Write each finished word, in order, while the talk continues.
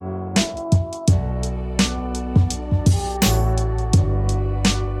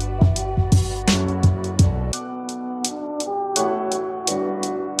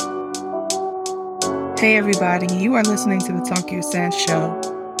Hey everybody, you are listening to the Talk Your Sass show,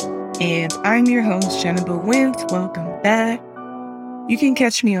 and I'm your host, GeNella Wins. Welcome back. You can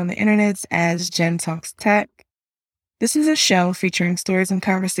catch me on the internet as Jen Talks Tech. This is a show featuring stories and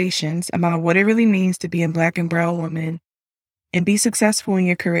conversations about what it really means to be a Black and brown woman and be successful in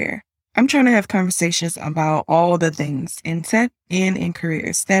your career. I'm trying to have conversations about all the things in tech and in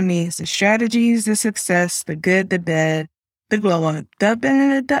careers. That means the strategies, the success, the good, the bad, the glow up, the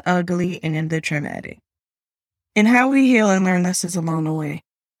bad, the ugly, and the traumatic, and how we heal and learn lessons along the way.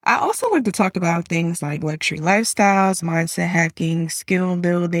 I also like to talk about things like luxury lifestyles, mindset hacking, skill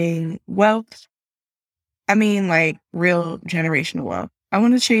building, wealth. Like real generational wealth. I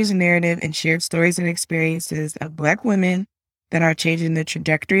want to change the narrative and share stories and experiences of Black women that are changing the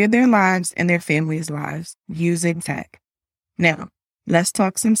trajectory of their lives and their families' lives using tech. Now, let's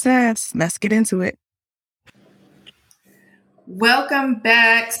talk some sass. Let's get into it. Welcome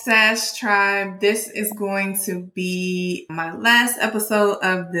back, Sass Tribe. This is going to be my last episode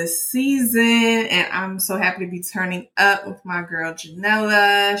of this season, and I'm so happy to be turning up with my girl,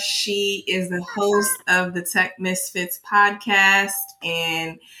 GeNella. She is the host of the Tech Misfits podcast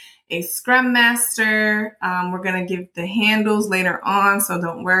and a Scrum Master. We're going to give the handles later on, so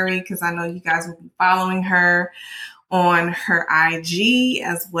don't worry, because I know you guys will be following her on her IG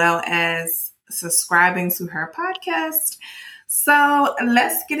as well as subscribing to her podcast. So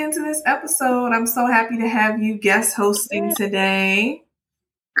let's get into this episode. I'm so happy to have you guest hosting today.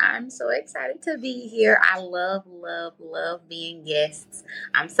 I'm so excited to be here. I love being guests.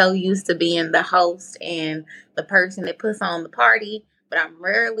 I'm so used to being the host and the person that puts on the party, but I'm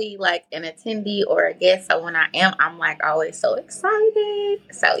rarely like an attendee or a guest. So when I am, I'm like always so excited.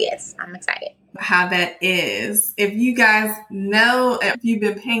 So yes, I'm excited. How that is. If you guys know, if you've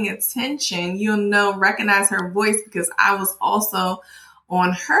been paying attention, you'll recognize her voice because I was also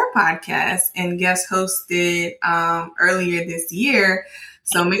on her podcast and guest hosted earlier this year.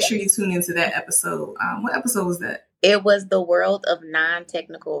 So make sure you tune into that episode. What episode was that? It was the world of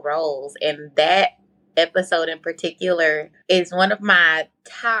non-technical roles, and that episode in particular is one of my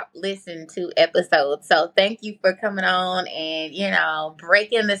top listened to episodes. So thank you for coming on and,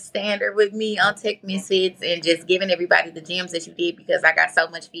 breaking the standard with me on Tech Misfits and just giving everybody the gems that you did, because I got so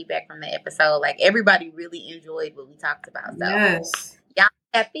much feedback from the episode. Like, everybody really enjoyed what we talked about. So yes. Y'all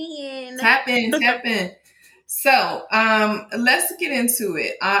tap in. Tap in. So let's get into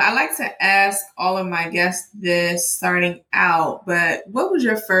it. I like to ask all of my guests this starting out, but what was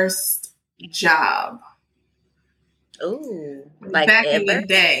your first job? Ooh, like back ever? In the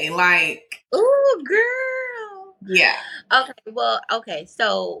day, like. Ooh, girl. Yeah. Okay.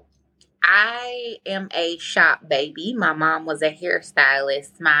 So I am a shop baby. My mom was a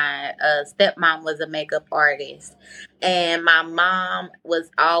hairstylist. My stepmom was a makeup artist, and my mom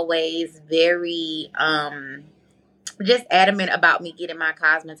was always very just adamant about me getting my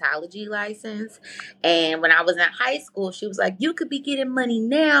cosmetology license. And when I was in high school, she was like, you could be getting money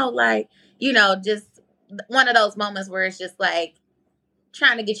now. Like, just one of those moments where it's just like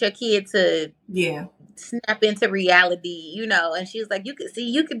trying to get your kid to snap into reality, and she was like, you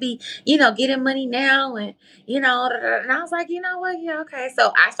could be, getting money now. And, and I was like, you know what? Yeah, okay.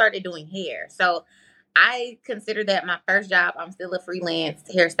 So I started doing hair. So I consider that my first job. I'm still a freelance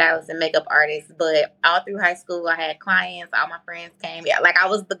hairstylist and makeup artist, but all through high school, I had clients. All my friends came. Yeah, like I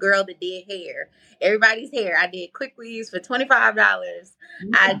was the girl that did hair, everybody's hair. I did quick weaves for $25. Mm-hmm.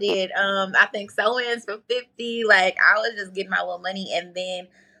 I did, I think sew-ins for $50. Like I was just getting my little money. And then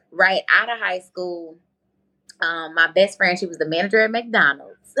right out of high school, my best friend, she was the manager at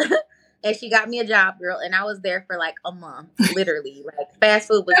McDonald's. And she got me a job, girl. And I was there for like a month, literally. Like fast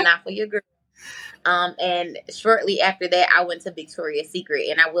food was not for your girl. And shortly after that, I went to Victoria's Secret.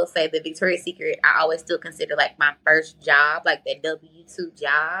 And I will say the Victoria's Secret, I always still consider like my first job, like that W-2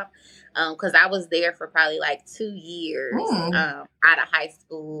 job. Cause I was there for probably like 2 years, out of high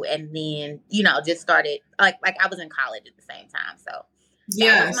school. And then, just started like I was in college at the same time. So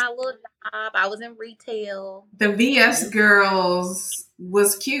that was my little job. I was in retail. The VS girls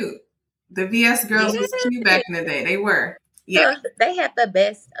was cute. The VS girls was cute back in the day. They were. Yeah, they had the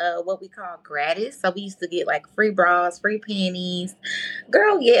best, what we call gratis. So we used to get like free bras, free panties.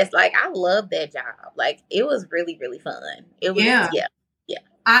 Girl, yes, like I love that job. Like it was really, really fun. It was, yeah.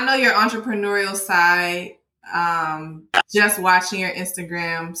 I know your entrepreneurial side. Just watching your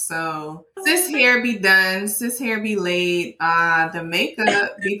Instagram. So sis hair be done, sis hair be laid. The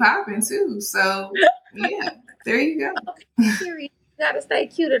makeup be popping too. So yeah, there you go. You gotta stay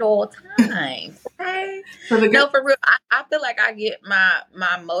cute at all times. Okay. No, for real. I feel like I get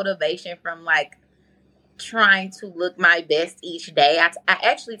my motivation from like trying to look my best each day. I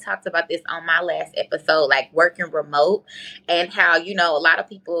actually talked about this on my last episode, like working remote, and how, you know, a lot of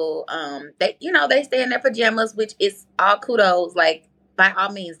people, they, you know, they stay in their pajamas, which is all kudos. Like, by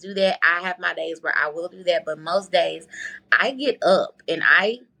all means, do that. I have my days where I will do that, but most days I get up and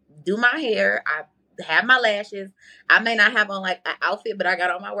I do my hair. I have my lashes. I may not have on like an outfit, but I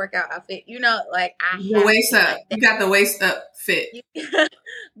got on my workout outfit. You know, like I The have waist to up. like You got the waist up fit.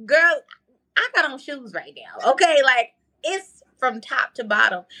 girl, I got on shoes right now. Okay, like it's from top to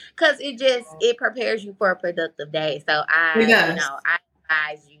bottom because it prepares you for a productive day. So It you does. know, I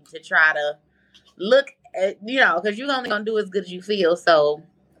advise you to try to look at, you know, because you're only gonna do as good as you feel. So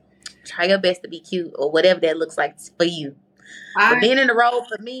try your best to be cute or whatever that looks like for you. But being in the road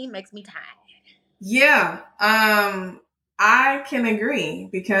for me makes me tired. Yeah. I can agree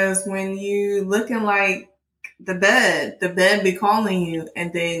because when you looking like the bed be calling you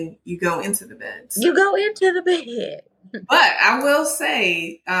and then you go into the bed. So. You go into the bed. But I will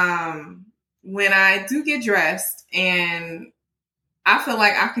say, when I do get dressed and I feel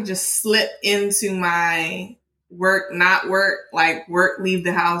like I could just slip into my work, not work, like work, leave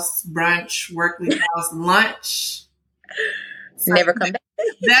the house, brunch, work, leave the house, lunch. So Never come back.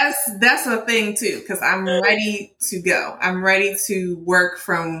 that's a thing too, because I'm ready to go. I'm ready to work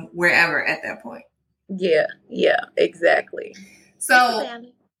from wherever at that point. Yeah, exactly. So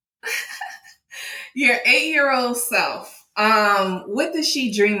your 8-year-old self, what did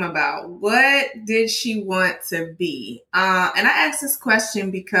she dream about? What did she want to be? And I asked this question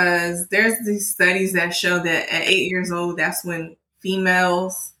because there's these studies that show that at 8 years old, that's when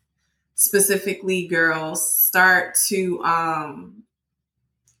females, specifically girls, start to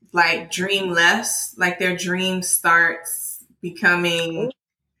like dream less, like their dream starts becoming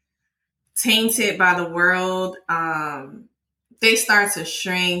tainted by the world. They start to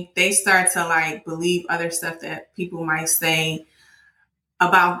shrink. They start to like believe other stuff that people might say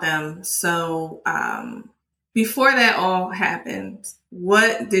about them. So before that all happened,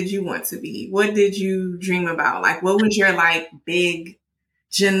 what did you want to be? What did you dream about? Like, what was your like big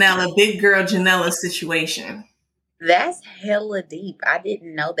girl GeNella situation? That's hella deep. I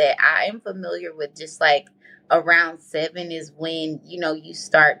didn't know that. I am familiar with just like around 7 is when, you know, you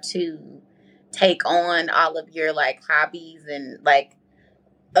start to take on all of your like hobbies and like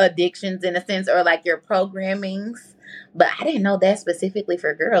addictions in a sense, or like your programmings. But I didn't know that specifically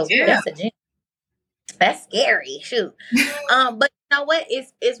for girls. Yeah. That's scary. Shoot. But you know what?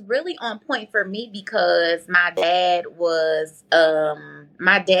 It's really on point for me because my dad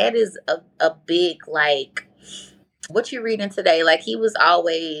is a big like what you reading today. Like he was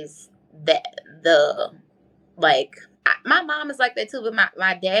always the like my mom is like that too, but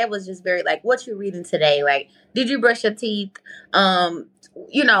my dad was just very like, what you reading today? Like, did you brush your teeth?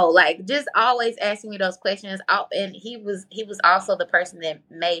 You know, like just always asking me those questions. And he was also the person that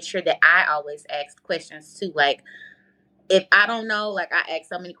made sure that I always asked questions too. Like if I don't know, like I ask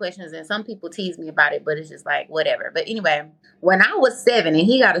so many questions and some people tease me about it, but it's just like whatever. But anyway, when I was 7 and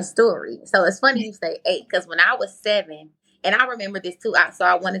he got a story. So it's funny you say 8, because when I was 7, and I remember this too, so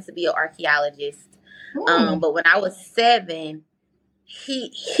I wanted to be an archaeologist. But when I was 7,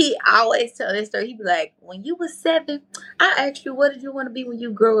 he always tell this story. He'd be like, when you was 7, I asked you what did you want to be when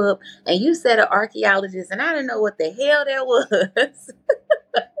you grow up, and you said an archaeologist, and I didn't know what the hell that was.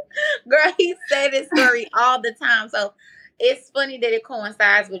 Girl, he said this story all the time. So it's funny that it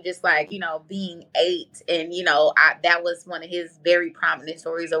coincides with just like, you know, being 8, and you know, that was one of his very prominent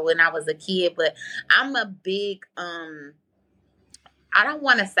stories of when I was a kid. But I'm a big I don't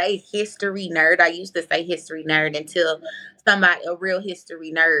want to say history nerd. I used to say history nerd until a real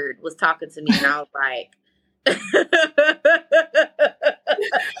history nerd was talking to me, and I was like,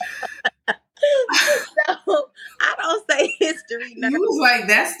 so I don't say history nerd. You was like,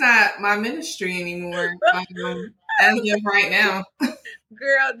 that's not my ministry anymore. As of right now.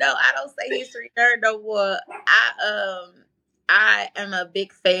 Girl, no, I don't say history nerd no more. I am a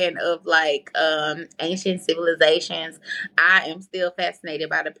big fan of like ancient civilizations. I am still fascinated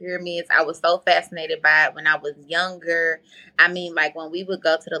by the pyramids. I was so fascinated by it when I was younger. I mean, like when we would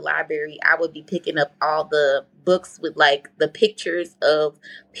go to the library, I would be picking up all the books with like the pictures of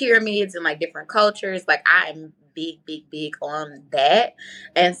pyramids and like different cultures. Like I am big on that.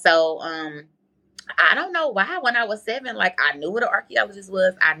 And so I don't know why when I was 7, like I knew what an archaeologist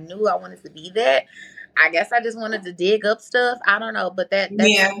was. I knew I wanted to be that. I guess I just wanted to dig up stuff. I don't know, but that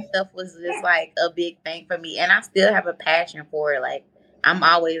kind of stuff was just like a big thing for me, and I still have a passion for it. Like I'm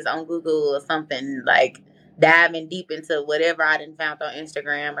always on Google or something, like diving deep into whatever I didn't found on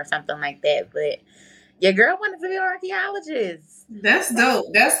Instagram or something like that. But your girl wanted to be an archaeologist. That's dope.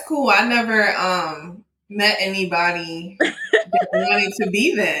 That's cool. I never met anybody that wanted to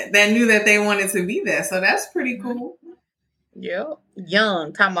be that knew that they wanted to be there. So that's pretty cool. Yeah.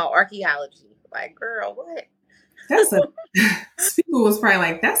 Young, talking about archaeology. Like, girl, what? That's a people was probably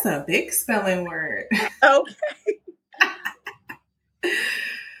like, that's a big spelling word. Okay.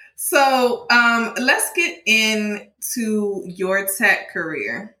 So let's get into your tech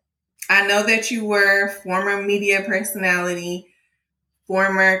career. I know that you were former media personality,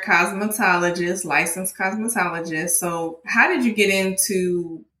 former cosmetologist, licensed cosmetologist. So how did you get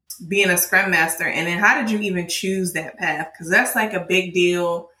into being a scrum master, and then how did you even choose that path? Because that's like a big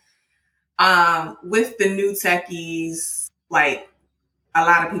deal with the new techies. Like, a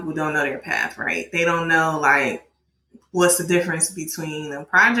lot of people don't know their path, right? They don't know like what's the difference between a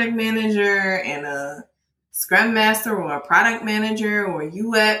project manager and a scrum master, or a product manager, or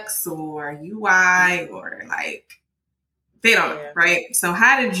UX or UI, or like, they don't know, right? So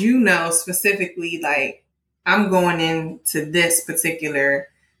how did you know specifically, like, I'm going into this particular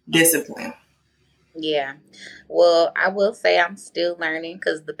discipline? Yeah. Well, I will say I'm still learning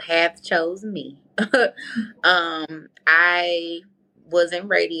because the path chose me. I was in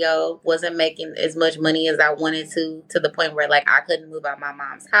radio, wasn't making as much money as I wanted to the point where like I couldn't move out my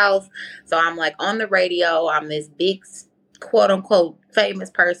mom's house. So I'm like on the radio, I'm this big quote unquote famous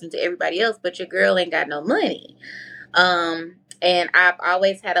person to everybody else, but your girl ain't got no money. And I've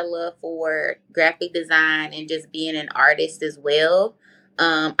always had a love for graphic design and just being an artist as well.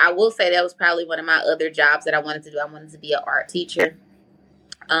 I will say that was probably one of my other jobs that I wanted to do. I wanted to be an art teacher.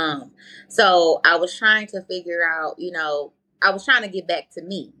 So I was trying to figure out, I was trying to get back to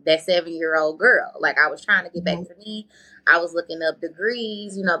me, that 7-year-old girl. Like, I was trying to get back to me. I was looking up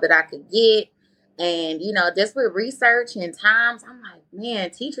degrees, that I could get. And, just with research and times, I'm like,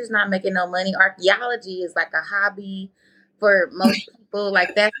 man, teachers not making no money. Archaeology is like a hobby for most people.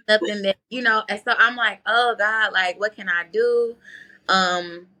 Like, that's nothing that, and so I'm like, oh God, like, what can I do?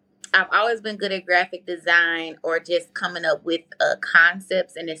 I've always been good at graphic design or just coming up with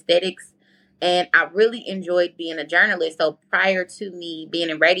concepts and aesthetics. And I really enjoyed being a journalist. So prior to me being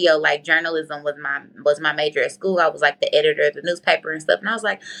in radio, like journalism was my major at school. I was like the editor of the newspaper and stuff. And I was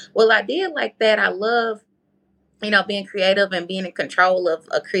like, well, I did like that. I love, being creative and being in control of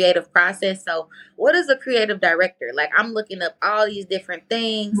a creative process. So what is a creative director? Like, I'm looking up all these different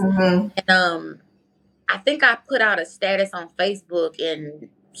things. And I think I put out a status on Facebook and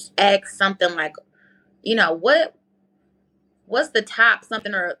asked something like, what's the top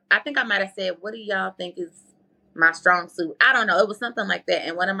something, or I think I might have said, what do y'all think is my strong suit? I don't know. It was something like that.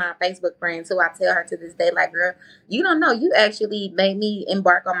 And one of my Facebook friends, who I tell her to this day, like, girl, you don't know, you actually made me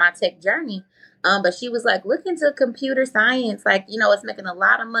embark on my tech journey. But she was like, look into computer science. Like, it's making a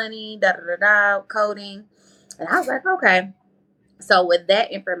lot of money, coding. And I was like, okay. So with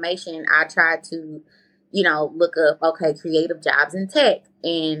that information, I tried to, look up, okay, creative jobs in tech.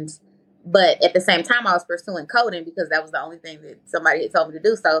 But at the same time, I was pursuing coding because that was the only thing that somebody had told me to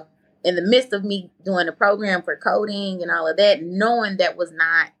do. So in the midst of me doing the program for coding and all of that, knowing that was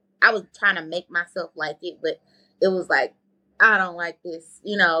not, I was trying to make myself like it, but it was like, I don't like this,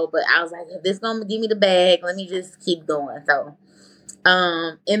 but I was like, if this going to give me the bag, let me just keep going. So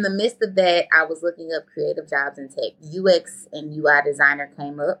in the midst of that, I was looking up creative jobs in tech. UX and UI designer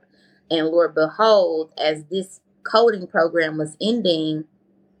came up. And Lord behold, as this coding program was ending,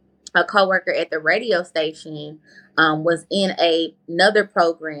 a coworker at the radio station was in another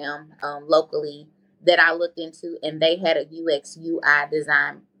program locally that I looked into, and they had a UX UI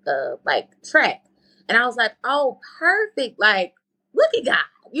design like track. And I was like, oh, perfect. Like, look at God,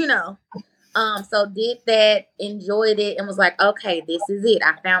 So did that, enjoyed it, and was like, okay, this is it.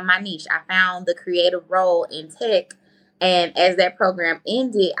 I found my niche. I found the creative role in tech. And as that program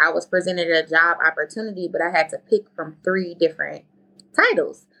ended, I was presented a job opportunity, but I had to pick from 3 different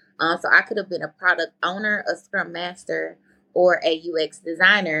titles. So I could have been a product owner, a scrum master, or a UX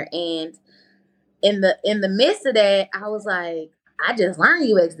designer. And in the midst of that, I was like, I just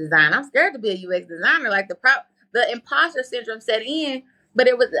learned UX design. I'm scared to be a UX designer. Like the imposter syndrome set in. But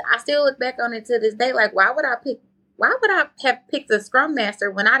I still look back on it to this day. Like, why would I have picked a scrum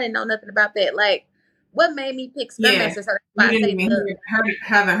master when I didn't know nothing about that? Like, what made me pick scrum master? So that's why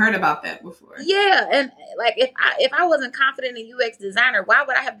haven't heard about that before. Yeah, and like if I wasn't confident in UX designer, why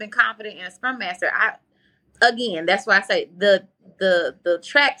would I have been confident in a scrum master? That's why I say the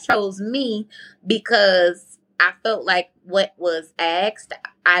track chose me, because I felt like what was asked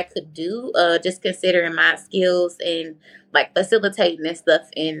I could do, just considering my skills and like facilitating and stuff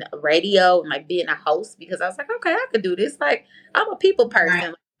in radio and like being a host, because I was like, okay, I could do this. Like, I'm a people person. Right.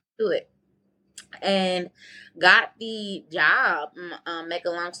 Like, do it. And got the job, make a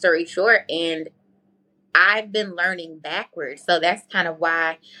long story short. And I've been learning backwards. So that's kind of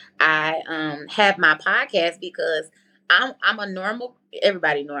why I have my podcast, because I'm a normal,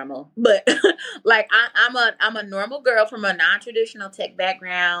 everybody normal, but like I'm a normal girl from a non-traditional tech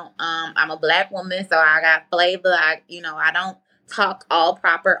background. I'm a Black woman, so I got flavor. I don't talk all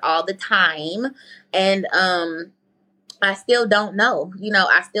proper all the time. And I still don't know.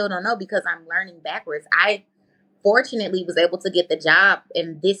 I still don't know because I'm learning backwards. I fortunately was able to get the job,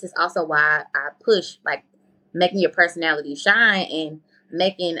 and this is also why I push, like, making your personality shine and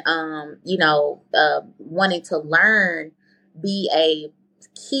making wanting to learn be a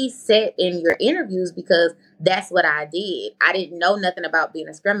key set in your interviews, because that's what I did. I didn't know nothing about being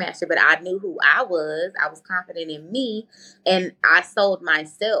a scrum master, but I knew who I was. I was confident in me, and I sold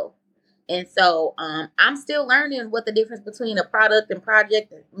myself. And so I'm still learning what the difference between a product and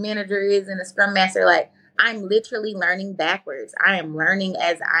project manager is and a scrum master. Like, I'm literally learning backwards. I am learning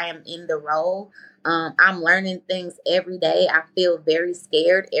as I am in the role. I'm learning things every day. I feel very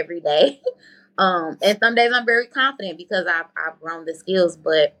scared every day. And some days I'm very confident because I've grown the skills.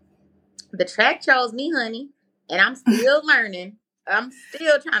 But the track chose me, honey, and I'm still learning. I'm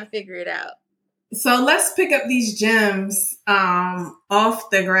still trying to figure it out. So let's pick up these gems off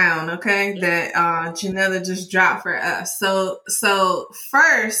the ground, okay? That GeNella just dropped for us. So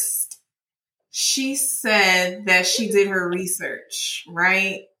first, she said that she did her research,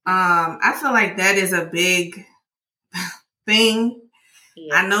 right? I feel like that is a big thing.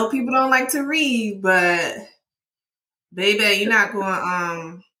 Yeah. I know people don't like to read, but baby, you're not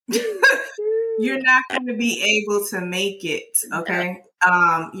going you're not going to be able to make it, okay?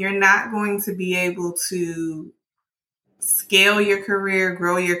 You're not going to be able to scale your career,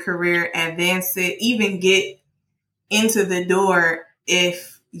 grow your career, advance it, even get into the door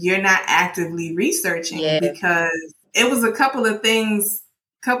if you're not actively researching. Yeah. Because it was a couple of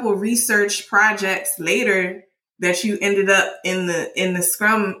research projects later that you ended up in the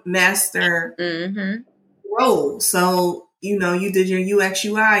Scrum Master role. So, you did your UX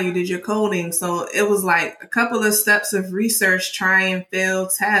UI, you did your coding. So it was like a couple of steps of research, try and fail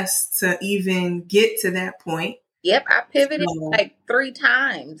tests to even get to that point. Yep, I pivoted like 3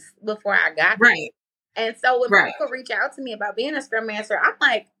 times before I got right. There. And so when people reach out to me about being a Scrum Master, I'm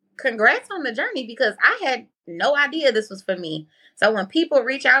like, congrats on the journey, because I had no idea this was for me. So when people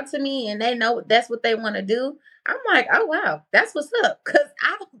reach out to me and they know that's what they want to do, I'm like, oh, wow, that's what's up, because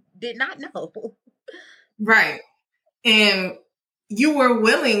I did not know. Right. And you were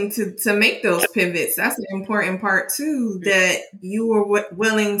willing to make those pivots. That's an important part too, that you were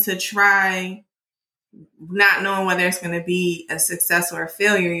willing to try, not knowing whether it's going to be a success or a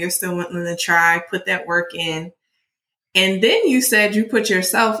failure. You're still willing to try, put that work in. And then you said you put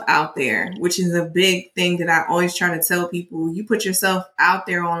yourself out there, which is a big thing that I always try to tell people. You put yourself out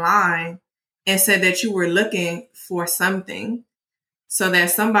there online and said that you were looking for something, so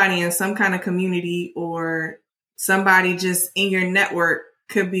that somebody in some kind of community or somebody just in your network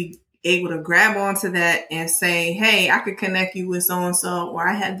could be able to grab onto that and say, hey, I could connect you with so-and-so, or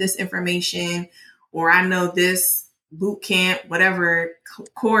I have this information, or I know this boot camp, whatever,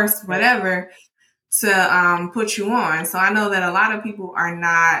 course, whatever, to put you on. So I know that a lot of people are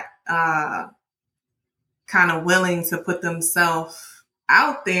not kind of willing to put themselves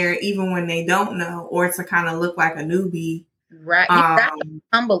out there, even when they don't know, or to kind of look like a newbie. Right. You got to be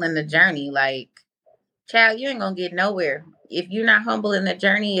humble in the journey. Like, child, you ain't going to get nowhere if you're not humble in the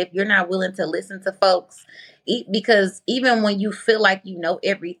journey, if you're not willing to listen to folks. Because even when you feel like you know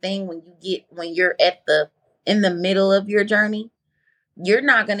everything, when you're in the middle of your journey, you're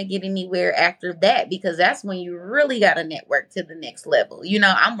not going to get anywhere after that, because that's when you really got to network to the next level.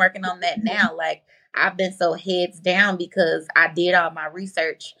 I'm working on that now. Like, I've been so heads down because I did all my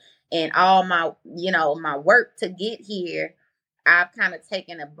research and all my, my work to get here. I've kind of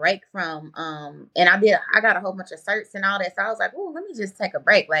taken a break from, and I got a whole bunch of certs and all that. So I was like, oh, let me just take a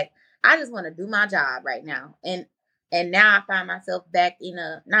break. Like, I just want to do my job right now. And now I find myself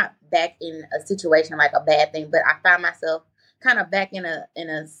not back in a situation like a bad thing, but I find myself kind of back in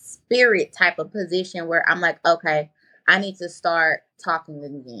a spirit type of position where I'm like, okay, I need to start talking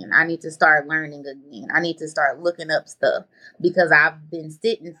again. I need to start learning again. I need to start looking up stuff, because I've been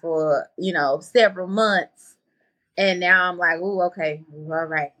sitting for, several months. And now I'm like, oh, okay, all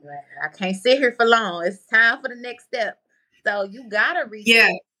right. I can't sit here for long. It's time for the next step. So you gotta reach. Yeah,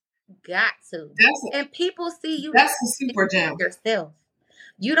 got to. And people see you. That's a super gem. Yourself.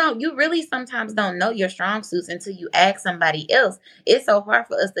 You really sometimes don't know your strong suits until you ask somebody else. It's so hard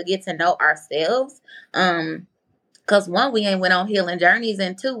for us to get to know ourselves. Because one, we ain't went on healing journeys,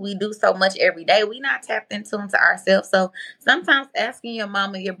 and two, we do so much every day. We not tapped into ourselves. So sometimes asking your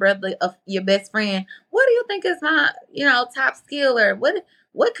mama, your brother, your best friend, what do you think is my, top skill, or what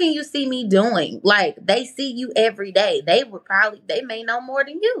can you see me doing? Like, they see you every day. They may know more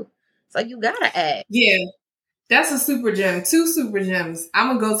than you. So you gotta ask. Yeah, that's a super gem. Two super gems. I'm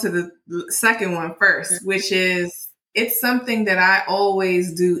gonna go to the second one first, which is, it's something that I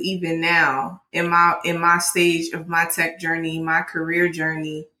always do even now in my stage of my tech journey, my career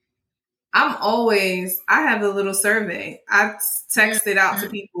journey. I have a little survey. I text it out to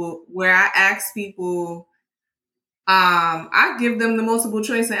people where I ask people, I give them the multiple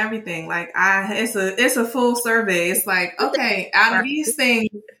choice and everything. Like, it's a full survey. It's like, okay, out of these things,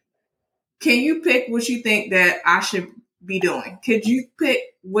 can you pick what you think that I should be doing? Could you pick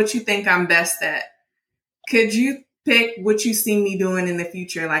what you think I'm best at? Could you pick what you see me doing in the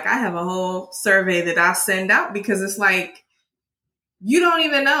future? Like, I have a whole survey that I send out, because it's like, you don't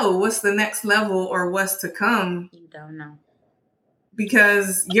even know what's the next level or what's to come. You don't know.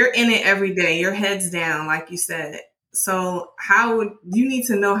 Because you're in it every day. Your head's down, like you said. So you need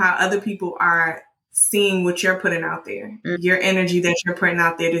to know how other people are seeing what you're putting out there, your energy that you're putting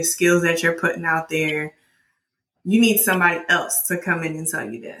out there, the skills that you're putting out there. You need somebody else to come in and tell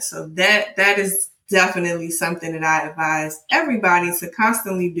you that. So that is definitely something that I advise everybody to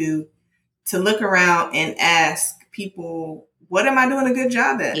constantly do, to look around and ask people, what am I doing a good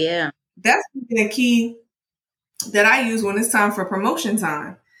job at? Yeah. That's the key that I use when it's time for promotion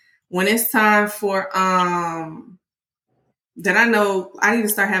time. When it's time for that I know I need to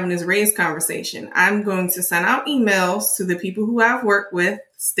start having this raise conversation, I'm going to send out emails to the people who I've worked with,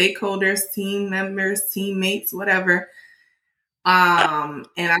 stakeholders, team members, teammates, whatever. And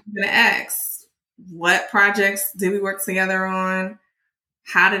I'm going to ask, what projects did we work together on?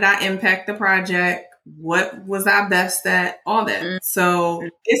 How did I impact the project? What was I best at? All that. So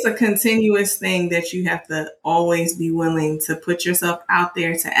it's a continuous thing that you have to always be willing to put yourself out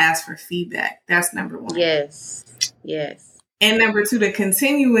there to ask for feedback. That's number one. Yes. Yes. And number two, the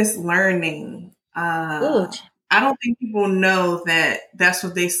continuous learning. I don't think people know that that's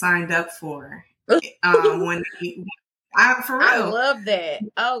what they signed up for. For real. I love that.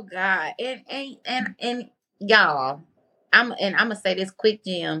 Oh God. And y'all, I'm gonna say this quick,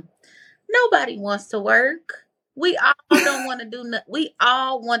 Jim. Nobody wants to work. We all don't want to do we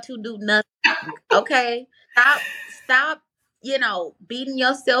all want to do nothing. Okay? Stop, beating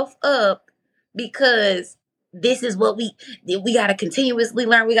yourself up, because this is what we got to continuously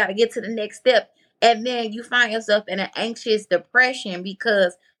learn. We got to get to the next step. And then you find yourself in an anxious depression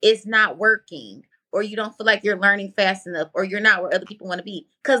because it's not working, or you don't feel like you're learning fast enough, or you're not where other people want to be.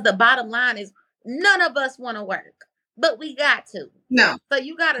 Because the bottom line is, none of us want to work, but we got to. No. So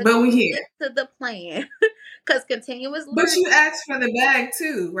you got to stick to the plan, because continuous learning. But you ask for the bag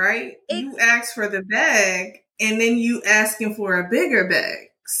too, right? You ask for the bag, and then you asking for a bigger bag.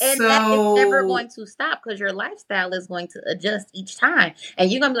 And that is never going to stop, because your lifestyle is going to adjust each time.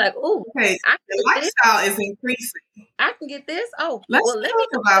 And you're going to be like, oh, okay, the lifestyle is increasing. I can get this. Oh, let me talk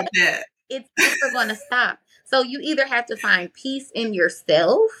about that. It's never going to stop. So you either have to find peace in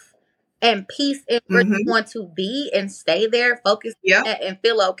yourself and peace in where you want to be, and stay there, focus on that, and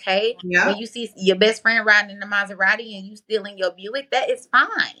feel okay. When you see your best friend riding in the Maserati and you still in your Buick, that is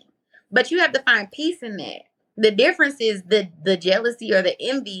fine. But you have to find peace in that. The difference is the jealousy or the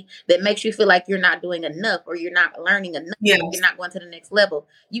envy that makes you feel like you're not doing enough, or you're not learning enough, or you're not going to the next level.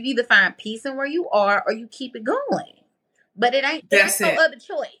 You either find peace in where you are, or you keep it going. But there's no other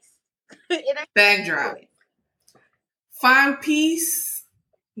choice. It ain't backdrop. Find peace.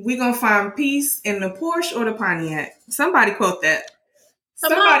 We're going to find peace in the Porsche or the Pontiac. Somebody quote that.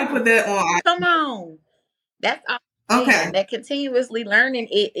 Somebody put that on. Come on. That's all. Okay. That continuously learning,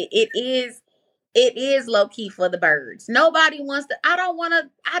 it is low key for the birds. Nobody wants to. I don't want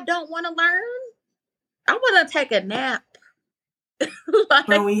to learn. I want to take a nap.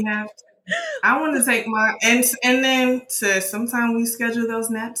 But we have to. I want to take my and then sometimes we schedule those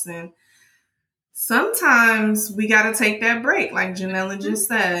naps in. Sometimes we got to take that break, like GeNella just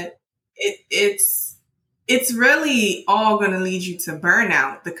said. It's really all going to lead you to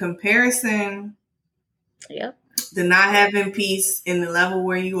burnout. The comparison. Yep. The not having peace in the level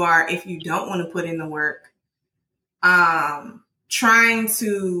where you are if you don't want to put in the work. Trying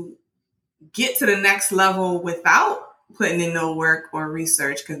to get to the next level without putting in no work or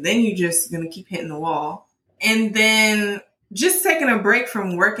research, because then you're just going to keep hitting the wall. And then just taking a break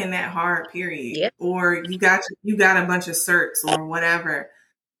from working that hard, period. Yep. Or you got a bunch of certs or whatever.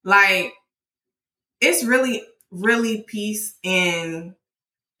 Like, it's really, really peace in,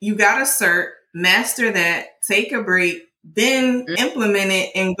 you got a cert, master that, take a break, then implement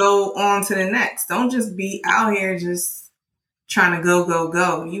it and go on to the next. Don't just be out here just trying to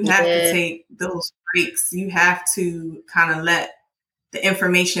go. You have to take those breaks. You have to kind of let the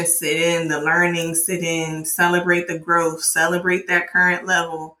information sit in, the learning sit in, celebrate the growth, celebrate that current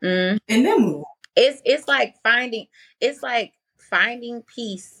level, and then move on. It's like finding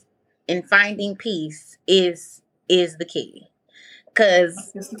peace, and finding peace is the key.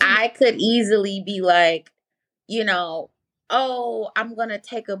 Because I could easily be like, oh, I'm going to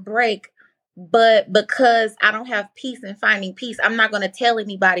take a break. But because I don't have peace in finding peace, I'm not going to tell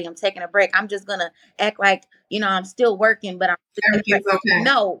anybody I'm taking a break. I'm just going to act like, I'm still working, but everything's okay.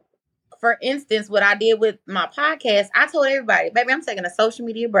 No. For instance, what I did with my podcast, I told everybody, baby, I'm taking a social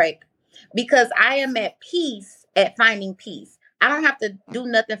media break because I am at peace at finding peace. I don't have to do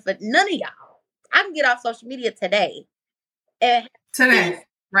nothing for none of y'all. I can get off social media today.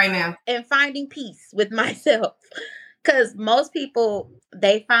 Right now. And finding peace with myself. Because most people,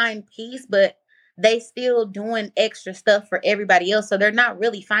 they find peace, but they still doing extra stuff for everybody else. So they're not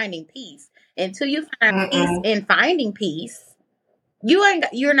really finding peace. Until you find peace in finding peace,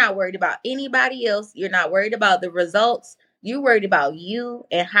 you're not worried about anybody else. You're not worried about the results. You're worried about you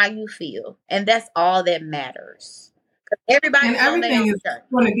and how you feel. And that's all that matters. Everything is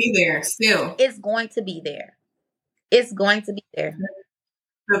going to be there still. It's going to be there. It's going to be there.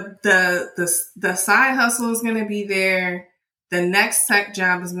 The side hustle is going to be there. The next tech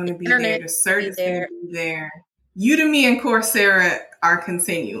job is going to be there. The cert is going to be there. Udemy and Coursera are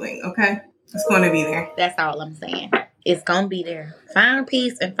continuing. Okay, it's going to be there. That's all I'm saying. It's going to be there. Find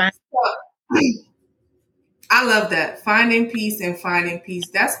peace and find. I love that. Finding peace and finding peace.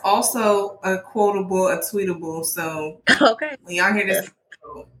 That's also a quotable, a tweetable. So okay, when y'all hear this,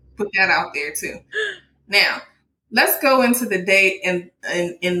 put that out there too. Now, let's go into the day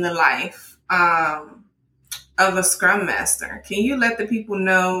in the life of a Scrum Master. Can you let the people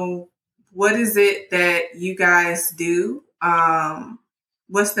know what is it that you guys do?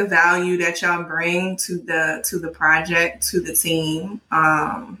 What's the value that y'all bring to the project, to the team?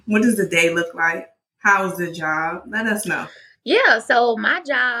 What does the day look like? How's the job? Let us know. Yeah, so my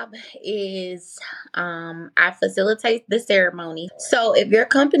job is I facilitate the ceremony. So if your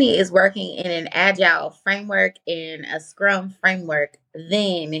company is working in an agile framework, in a Scrum framework,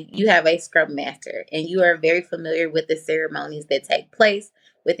 then you have a Scrum Master and you are very familiar with the ceremonies that take place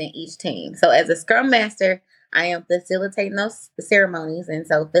within each team. So as a Scrum Master, I am facilitating those ceremonies. And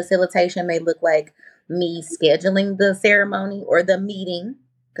so facilitation may look like me scheduling the ceremony or the meeting,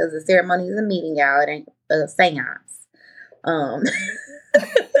 because the ceremony is a meeting, y'all. It ain't a seance.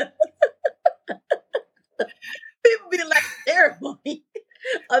 People be like, ceremony,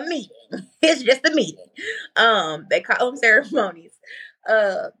 a meeting. It's just a meeting. They call them ceremonies.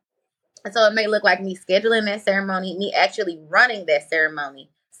 So it may look like me scheduling that ceremony, me actually running that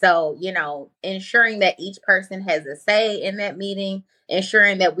ceremony. So, ensuring that each person has a say in that meeting,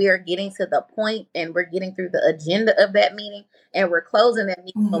 ensuring that we are getting to the point and we're getting through the agenda of that meeting, and we're closing that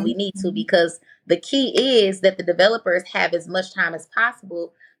meeting when we need to, because the key is that the developers have as much time as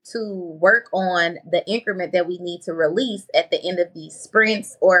possible to work on the increment that we need to release at the end of these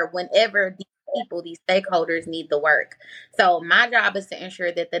sprints or whenever these stakeholders need the work. So my job is to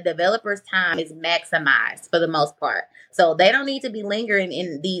ensure that the developer's time is maximized for the most part. So they don't need to be lingering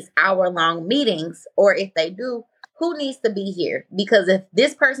in these hour-long meetings, or if they do, who needs to be here? Because if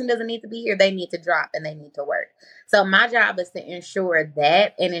this person doesn't need to be here, they need to drop and they need to work. So my job is to ensure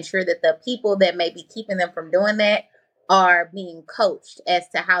that, and ensure that the people that may be keeping them from doing that are being coached as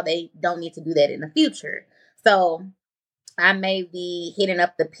to how they don't need to do that in the future. So I may be hitting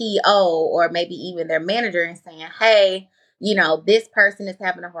up the PO or maybe even their manager and saying, hey, this person is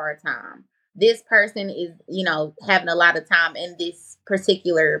having a hard time. This person is, having a lot of time in this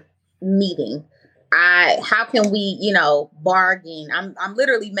particular meeting. How can we, bargain? I'm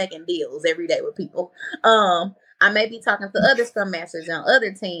literally making deals every day with people. I may be talking to other Scrum Masters on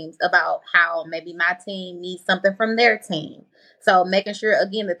other teams about how maybe my team needs something from their team. So making sure,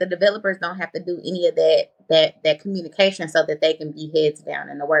 again, that the developers don't have to do any of that communication so that they can be heads down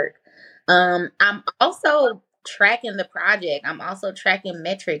in the work. I'm also tracking the project. I'm also tracking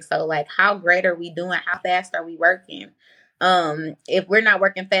metrics. So like, how great are we doing? How fast are we working? If we're not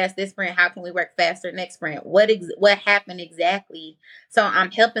working fast this sprint, how can we work faster next sprint? What happened exactly? So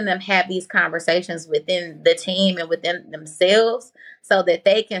I'm helping them have these conversations within the team and within themselves so that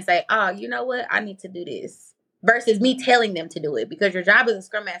they can say, oh, you know what? I need to do this, versus me telling them to do it. Because your job as a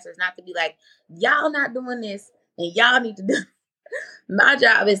Scrum Master is not to be like, y'all not doing this and y'all need to do it. My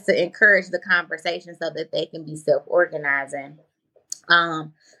job is to encourage the conversation so that they can be self-organizing.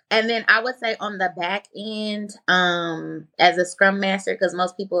 And then I would say on the back end, as a scrum master, because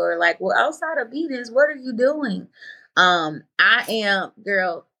most people are like, well, outside of meetings, what are you doing? I am,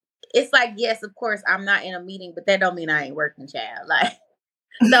 girl, it's like, yes, of course, I'm not in a meeting, but that don't mean I ain't working, child. Like,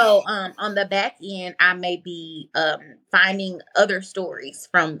 so on the back end, I may be finding other stories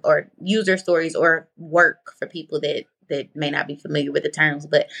from or user stories or work for people that may not be familiar with the terms,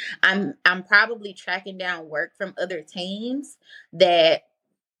 but I'm probably tracking down work from other teams that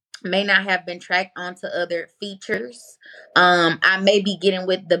may not have been tracked onto other features. I may be getting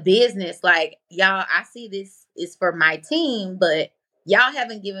with the business, like, y'all, I see this is for my team, but y'all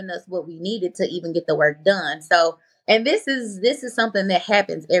haven't given us what we needed to even get the work done. So, and this is something that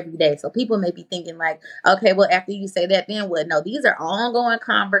happens every day. So people may be thinking like, okay, well, after you say that, then what? No, these are ongoing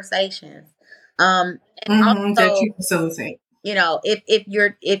conversations. And That also, you facilitate.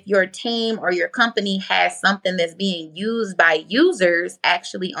 if your team or your company has something that's being used by users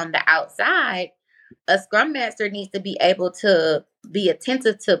actually on the outside, a scrum master needs to be able to be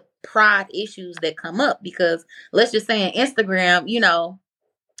attentive to prod issues that come up, because let's just say on Instagram,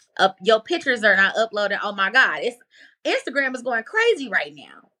 your pictures are not uploaded. Oh my God, it's Instagram is going crazy right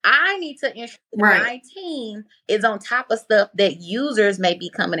now. I need to ensure that Right. my team is on top of stuff that users may be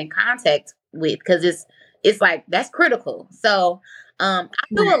coming in contact with, because it's like that's critical. So I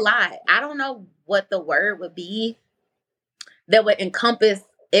do a Right. lot. I don't know what the word would be that would encompass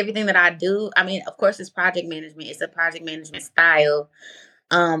everything that I do. I mean, of course, it's project management. It's a project management style.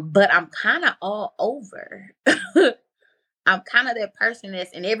 But I'm kind of all over. I'm kind of that person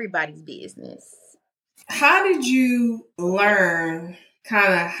that's in everybody's business. How did you learn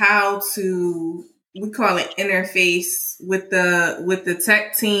kind of how to, we call it, interface with the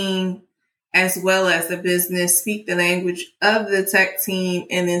tech team as well as the business, speak the language of the tech team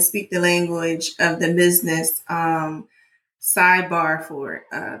and then speak the language of the business? Sidebar for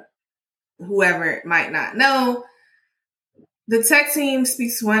whoever might not know, the tech team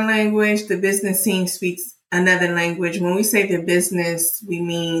speaks one language, the business team speaks another language. When we say the business, we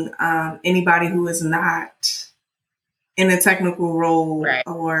mean anybody who is not in a technical role Right.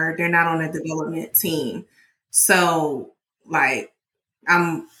 or they're not on a development team. So, like,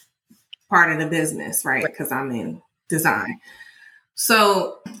 I'm part of the business, right? Because I'm in design.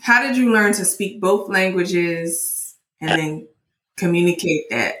 So, how did you learn to speak both languages and then communicate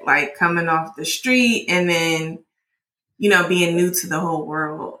that, like coming off the street and then, being new to the whole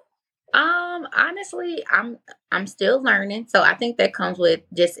world? Honestly, I'm still learning. So I think that comes with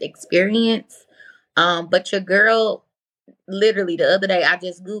just experience. But your girl, literally the other day, I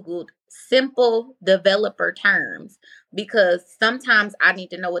just Googled simple developer terms, because sometimes I need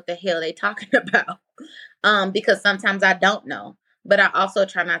to know what the hell they talking about. Because sometimes I don't know. But I also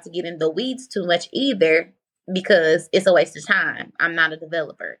try not to get in the weeds too much either, because it's a waste of time. I'm not a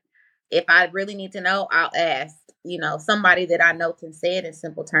developer. If I really need to know, I'll ask, somebody that I know can say it in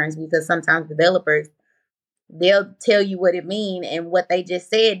simple terms, because sometimes developers, they'll tell you what it mean, and what they just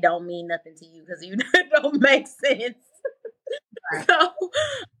said don't mean nothing to you, because it don't make sense. Right. So,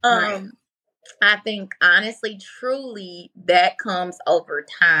 Right. I think honestly, truly, that comes over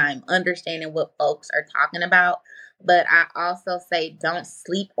time, understanding what folks are talking about. But I also say don't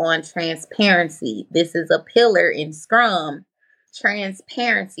sleep on transparency. This is a pillar in Scrum.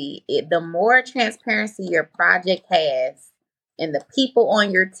 Transparency. The more transparency your project has and the people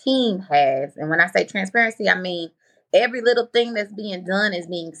on your team has, and when I say transparency, I mean every little thing that's being done is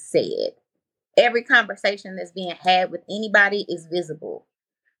being said. Every conversation that's being had with anybody is visible.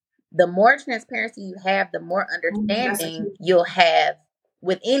 The more transparency you have, the more That's a understanding key. you'll have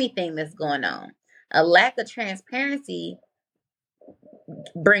with anything that's going on. A lack of transparency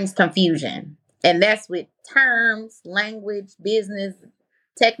brings confusion. And that's with terms, language, business,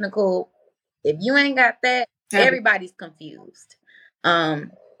 technical. If you ain't got that, everybody's confused.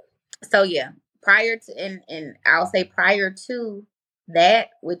 Um, so yeah, prior to and I'll say prior to that,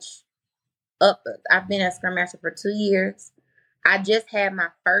 which I've been a Scrum Master for 2 years. I just had my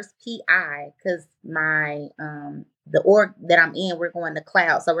first PI, because my the org that I'm in, we're going to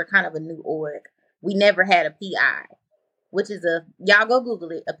cloud, so we're kind of a new org. We never had a PI, which is y'all go Google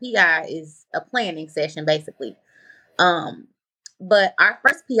it. A PI is a planning session basically. Um, but our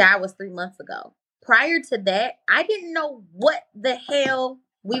first PI was 3 months ago. Prior to that, I didn't know what the hell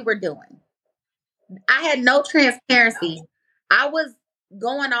we were doing. I had no transparency. I was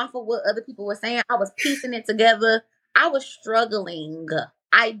going off of what other people were saying. I was piecing it together. I was struggling.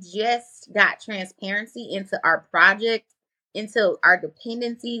 I just got transparency into our project, into our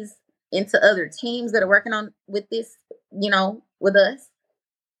dependencies, into other teams that are working on with this, with us.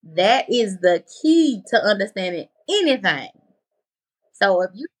 That is the key to understanding anything. So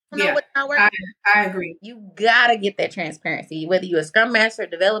if you don't know Yeah, what's not I, working. I agree. You gotta get that transparency. Whether you're a scrum master,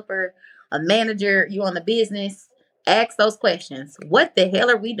 developer, a manager, you on the business, ask those questions. What the hell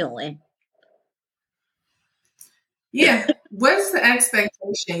are we doing? Yeah. What's the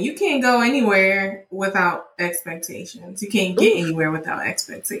expectation? You can't go anywhere without expectations. You can't get Oof. anywhere without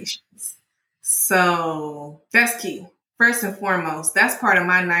expectations. So that's key. First and foremost, that's part of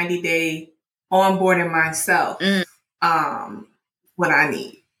my 90-day onboarding myself. Mm. What I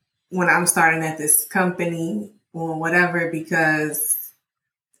need when I'm starting at this company or whatever, because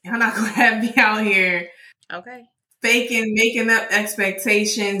y'all not gonna have me out here Okay. faking, making up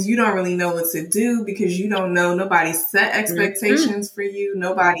expectations. You don't really know what to do because you don't know. Nobody set Mm-hmm. expectations for you.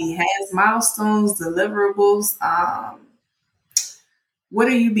 Nobody has milestones, deliverables. What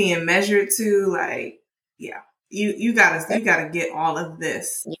are you being measured to? Like, yeah, you gotta get all of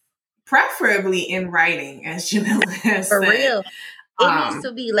this, preferably in writing, as GeNella has For said. real. It needs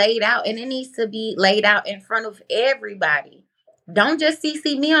to be laid out, and it needs to be laid out in front of everybody. Don't just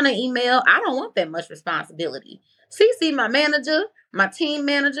CC me on an email. I don't want that much responsibility. CC my manager, my team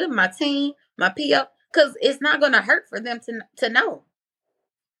manager, my team, my PO, because it's not going to hurt for them to know.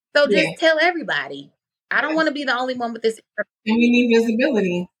 So Yeah, just tell everybody. I don't yeah. want to be the only one with this. And we need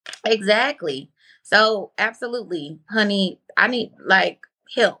visibility. Exactly. So absolutely, honey, I need like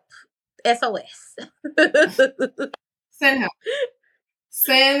help. SOS. Send help.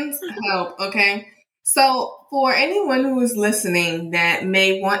 Send help. Okay. So, for anyone who is listening that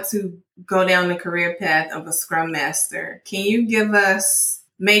may want to go down the career path of a Scrum Master, can you give us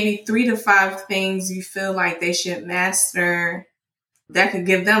maybe 3 to 5 things you feel like they should master that could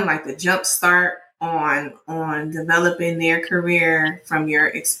give them like the jump start on developing their career from your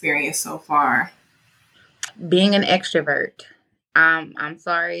experience so far? Being an extrovert. I'm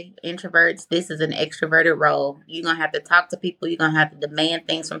sorry, introverts, this is an extroverted role. You're gonna have to talk to people, you're gonna have to demand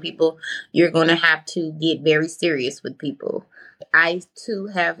things from people, you're gonna have to get very serious with people. I too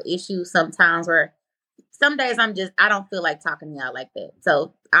have issues sometimes where some days I don't feel like talking to y'all like that.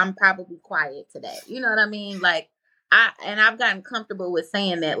 So I'm probably quiet today. You know what I mean? Like I've gotten comfortable with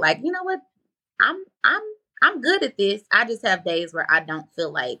saying that, like, you know what, I'm I'm I'm good at this. I just have days where I don't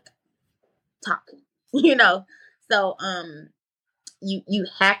feel like talking. You know? So you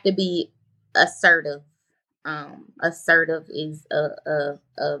have to be assertive. Assertive is a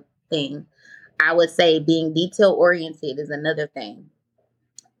thing. I would say being detail oriented is another thing,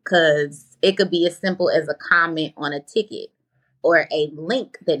 because it could be as simple as a comment on a ticket or a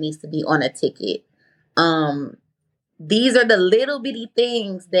link that needs to be on a ticket. Um, these are the little bitty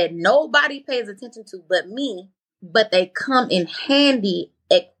things that nobody pays attention to but me, but they come in handy.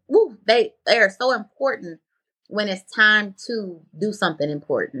 They are so important when it's time to do something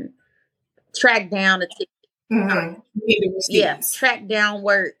important. Track down a ticket. Mm-hmm. You need the Yeah, receipts. track down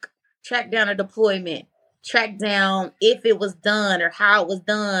work, track down a deployment, track down if it was done or how it was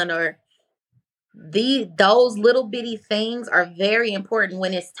done, or those little bitty things are very important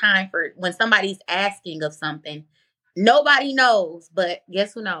when it's time for when somebody's asking of something. Nobody knows, but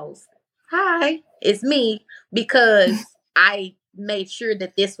guess who knows? Hi, it's me, because I made sure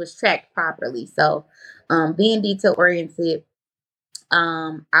that this was tracked properly. So, being detail oriented.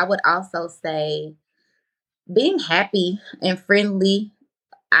 I would also say being happy and friendly.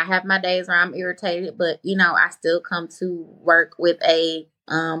 I have my days where I'm irritated, but I still come to work with a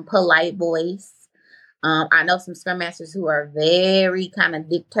polite voice. I know some scrum masters who are very kind of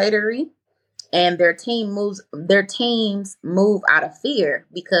dictatorial, and their teams move out of fear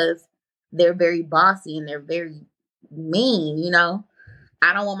because they're very bossy and they're very mean.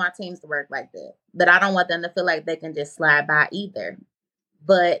 I don't want my teams to work like that, but I don't want them to feel like they can just slide by either.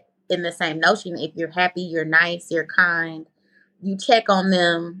 But in the same notion, if you're happy, you're nice, you're kind, you check on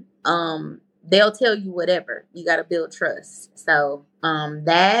them, they'll tell you whatever. You got to build trust. So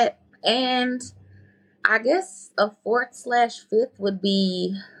that, and I guess a fourth/fifth would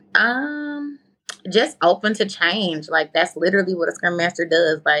be um just open to change. Like, that's literally what a scrum master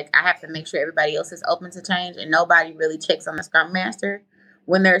does. Like, I have to make sure everybody else is open to change, and nobody really checks on the scrum master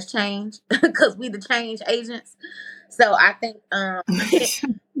when there's change, because we the change agents. So I think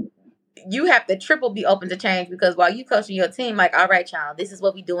you have to triple be open to change, because while you coaching your team, like, all right, y'all, this is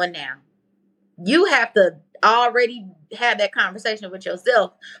what we doing now. You have to already have that conversation with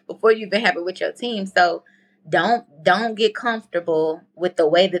yourself before you even have it with your team. So don't get comfortable with the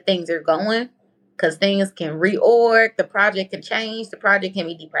way that things are going, because things can reorg, the project can change, the project can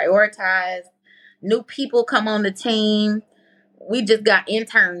be deprioritized, new people come on the team. We just got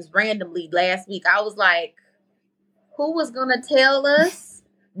interns randomly last week. I was like, who was gonna tell us?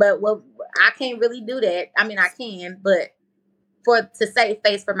 But well, I can't really do that. I mean, I can, but to save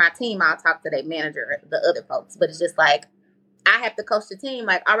face for my team, I'll talk to their manager, the other folks. But it's just like I have to coach the team.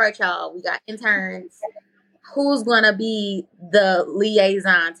 Like, all right, y'all, we got interns. Who's gonna be the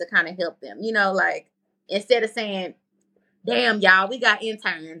liaison to kind of help them? Like instead of saying, "Damn, y'all, we got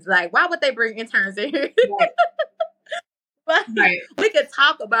interns." Like, why would they bring interns in here? Right. But Right. we could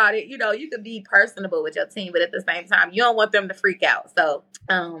talk about it. You could be personable with your team, but at the same time, you don't want them to freak out. So,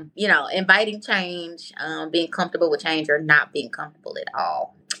 inviting change, being comfortable with change, or not being comfortable at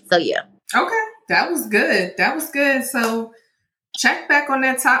all. So, yeah. Okay, that was good. That was good. So, check back on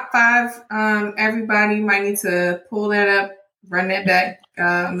that top 5. Everybody might need to pull that up, run that back,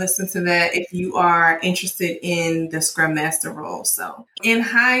 listen to that if you are interested in the Scrum Master role. So, in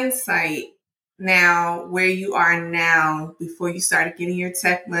hindsight, now where you are now, before you started getting your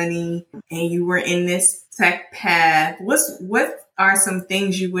tech money and you were in this tech path, what are some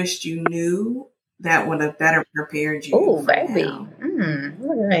things you wished you knew that would have better prepared you? Oh, baby.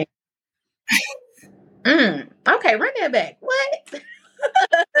 Look at me. Okay, run that back. What?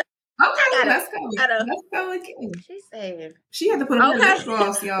 Okay, let's go. Let's go again. She said she had to put on her lip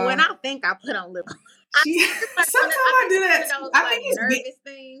gloss, y'all. When I think I put on lip gloss. Sometimes I do that. I think it's nervous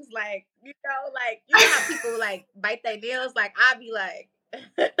things, like how people like bite their nails. Like I'd be like,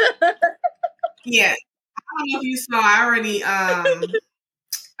 yeah. I don't know if you saw. I already I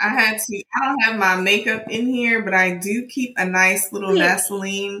don't have my makeup in here, but I do keep a nice little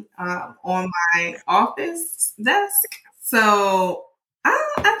Vaseline on my office desk. So I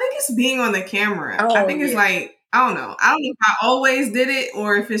think it's being on the camera. I think it's like, I don't know. I don't know if I always did it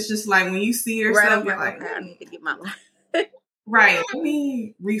or if it's just like when you see yourself, you're like, I need to get my life. Right. Let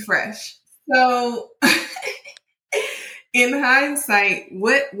me refresh. So in hindsight,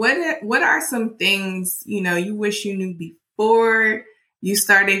 what are some things, you wish you knew before you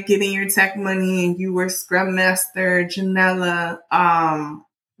started getting your tech money and you were Scrum Master, GeNella?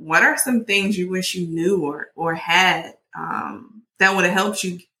 What are some things you wish you knew or had that would have helped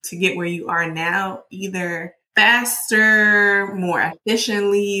you to get where you are now, either faster, more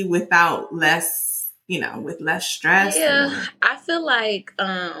efficiently, without less, with less stress? Yeah, I feel like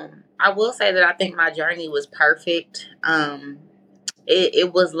I will say that I think my journey was perfect.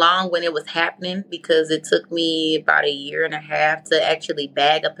 It was long when it was happening because it took me about 1.5 years to actually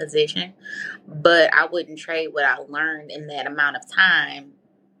bag a position. But I wouldn't trade what I learned in that amount of time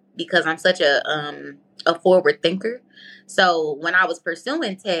because I'm such a forward thinker. So when I was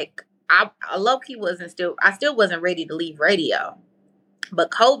pursuing tech, I low-key I still wasn't ready to leave radio.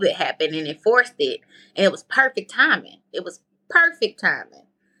 But COVID happened and it forced it. And it was perfect timing.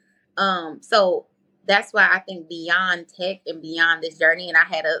 So that's why I think beyond tech and beyond this journey, and I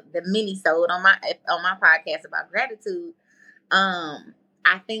had the mini-sode on my podcast about gratitude.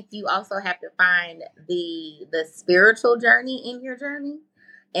 I think you also have to find the spiritual journey in your journey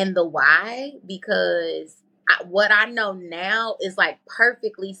and the why, because what I know now is like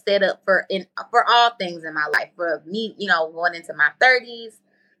perfectly set up for all things in my life. For me, going into my 30s,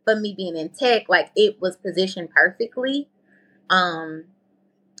 for me being in tech, like it was positioned perfectly.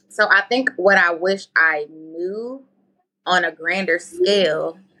 So I think what I wish I knew on a grander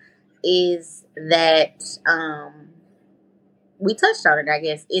scale is that we touched on it. I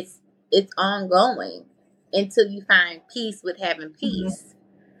guess it's ongoing until you find peace with having peace,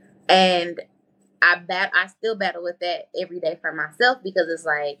 and I still battle with that every day for myself because it's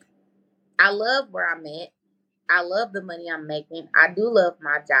like I love where I'm at. I love the money I'm making. I do love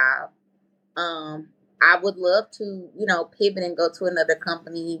my job. I would love to, pivot and go to another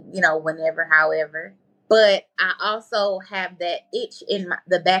company, whenever, however. But I also have that itch in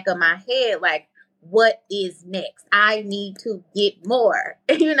the back of my head, like, what is next? I need to get more,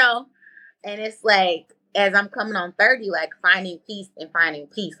 And it's like, as I'm coming on 30, like, finding peace.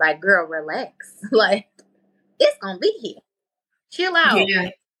 Like, girl, relax. Like, it's going to be here. Chill out. Yeah.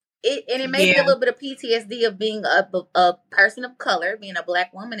 It may be a little bit of PTSD of being a person of color, being a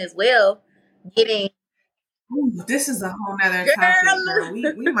Black woman as well, getting... Ooh, this is a whole nother topic, girl.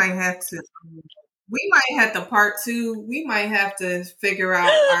 We might have to part 2. We might have to figure out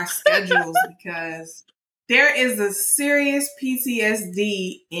our schedules because there is a serious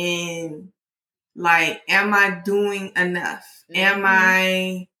PTSD in, like, am I doing enough? Am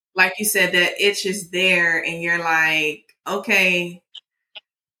I, like you said, that itch is there and you're like, okay,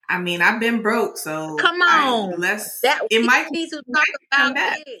 I mean, I've been broke, so come on. It might come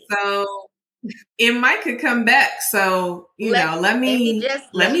back. So it might could come back. So let me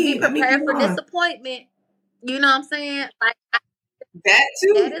be prepared for disappointment. You know what I'm saying? Like that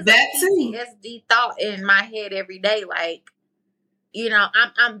too. That is a PTSD thought in my head every day. Like,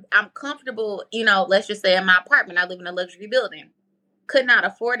 I'm comfortable, let's just say in my apartment. I live in a luxury building. Could not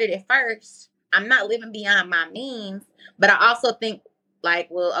afford it at first. I'm not living beyond my means, but I also think like,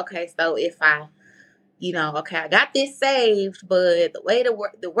 well, okay, so if I, okay, I got this saved, but the way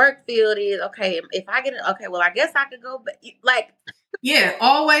the work field is, okay, if I get it, okay, well, I guess I could go, but like, yeah,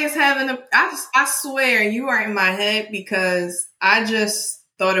 always having I swear you are in my head because I just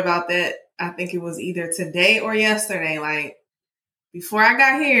thought about that. I think it was either today or yesterday. Like, before I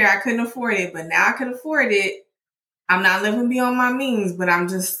got here, I couldn't afford it, but now I can afford it. I'm not living beyond my means, but I'm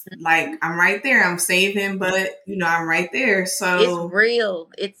just like, I'm right there. I'm saving, but I'm right there. it's So real.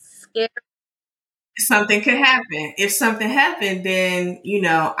 It's scary. something could happen. If something happened, then,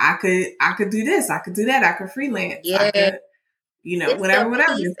 I could do this. I could do that. I could freelance. I Yeah. could, It's the whatever.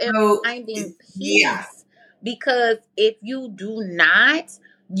 peace and So finding yeah. peace. Because if you do not,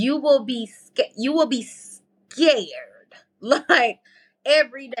 you will be scared. Like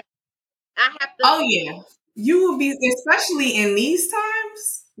every day. I have to. Oh yeah. You will be, especially in these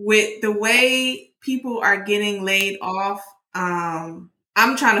times with the way people are getting laid off. I'm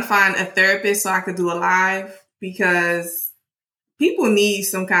trying to find a therapist so I could do a live because people need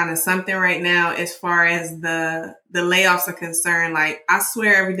some kind of something right now as far as the layoffs are concerned. Like, I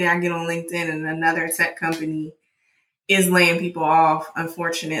swear every day I get on LinkedIn and another tech company is laying people off,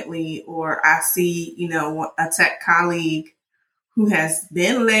 unfortunately, or I see, a tech colleague who has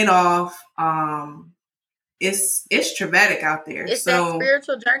been laid off. It's traumatic out there. It's that So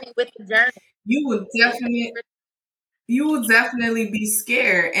spiritual journey with the journey. you would definitely be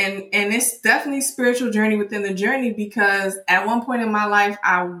scared, and it's definitely spiritual journey within the journey, because at one point in my life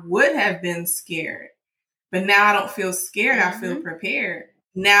I would have been scared, but now I don't feel scared. I feel prepared.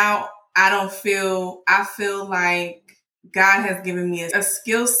 Now I feel like God has given me a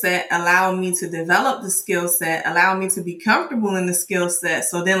skill set, allowing me to develop the skill set, allowing me to be comfortable in the skill set.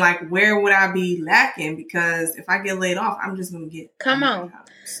 So then, like, where would I be lacking? Because if I get laid off, I'm just going to get Come on.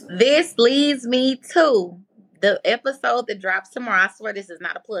 So. This leads me to the episode that drops tomorrow. I swear this is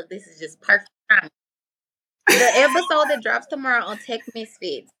not a plug. This is just perfect time. The episode that drops tomorrow on Tech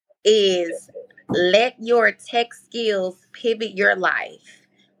Misfits is Let Your Tech Skills Pivot Your Life.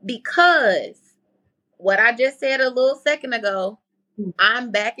 Because what I just said a little second ago, I'm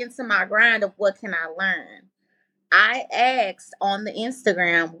back into my grind of what can I learn. I asked on the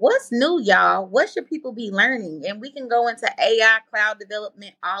Instagram, what's new, y'all? What should people be learning? And we can go into AI, cloud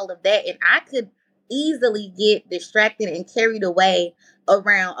development, all of that. And I could easily get distracted and carried away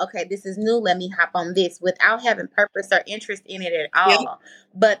around, okay, this is new, let me hop on this, without having purpose or interest in it at all. Yep.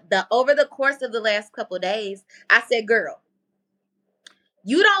 But over the course of the last couple of days, I said, girl,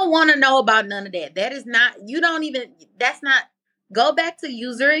 you don't want to know about none of that. That is not, go back to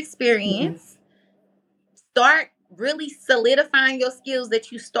user experience. Start really solidifying your skills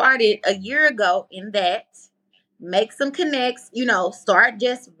that you started a year ago in that. Make some connects, start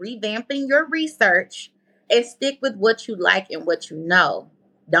just revamping your research and stick with what you like and what you know.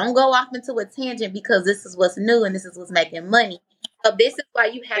 Don't go off into a tangent because this is what's new and this is what's making money. So this is why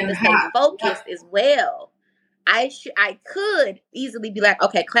you have to stay focused as well. I could easily be like,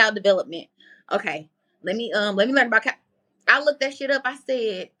 okay, cloud development. Okay, let me learn about I looked that shit up. I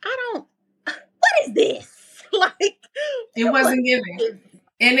said, what is this? Like, it wasn't giving.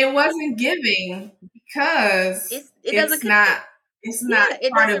 And it wasn't giving because it's not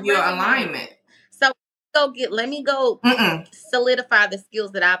part of your alignment. So let me go solidify the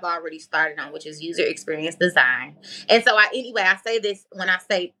skills that I've already started on, which is user experience design. And so I say this when I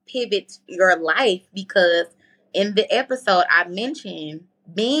say pivot your life, because in the episode I mentioned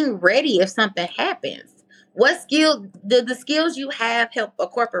being ready if something happens. What skill do the skills you have help a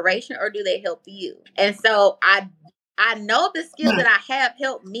corporation, or do they help you? And so I know the skills that I have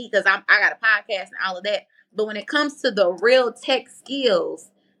helped me because I got a podcast and all of that. But when it comes to the real tech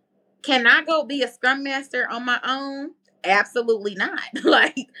skills, can I go be a scrum master on my own? Absolutely not.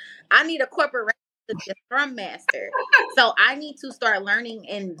 Like, I need a corporation to be a scrum master. So I need to start learning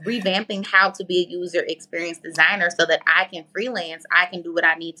and revamping how to be a user experience designer so that I can freelance. I can do what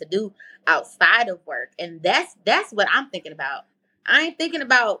I need to do outside of work. And that's what I'm thinking about. I ain't thinking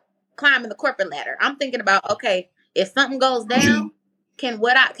about climbing the corporate ladder. I'm thinking about, okay, if something goes down, can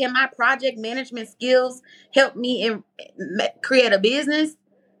my project management skills help me create a business?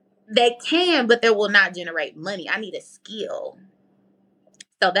 They can, but they will not generate money. I need a skill.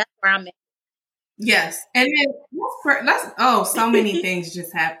 So that's where I'm at. Yes. And then so many things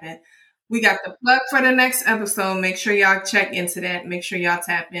just happened. We got the plug for the next episode. Make sure y'all check into that. Make sure y'all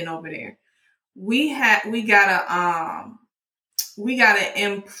tap in over there. We got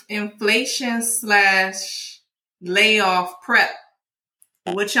an inflation / layoff prep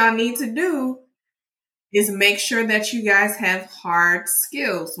What y'all need to do is make sure that you guys have hard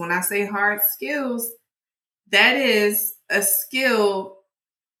skills. When I say hard skills, that is a skill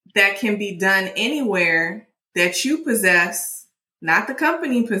that can be done anywhere that you possess, not the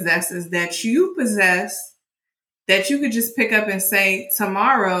company possesses, that you possess, that you could just pick up and say,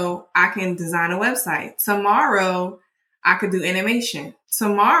 tomorrow I can design a website. Tomorrow I could do animation.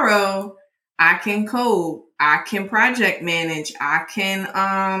 Tomorrow I can code. I can project manage. I can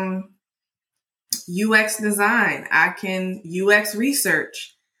UX design. I can UX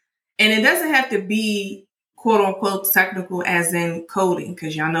research. And it doesn't have to be quote unquote technical as in coding,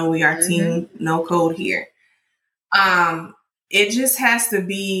 because y'all know we are team no code here. It just has to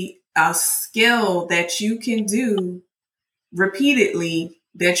be a skill that you can do repeatedly,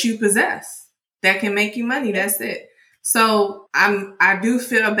 that you possess, that can make you money. That's it. So I do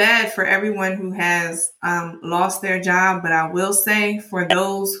feel bad for everyone who has lost their job, but I will say for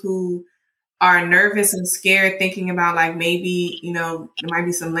those who are nervous and scared, thinking about like maybe, there might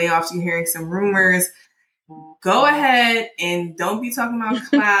be some layoffs, you're hearing some rumors, go ahead and don't be talking about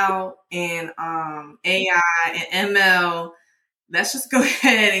cloud and AI and ML. Let's just go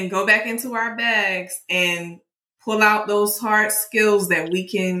ahead and go back into our bags and pull out those hard skills that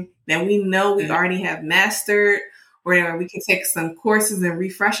we know we already have mastered, or we can take some courses and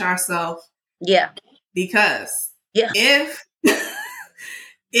refresh ourselves. Yeah. Because if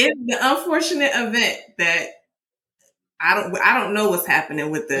the unfortunate event that I don't know what's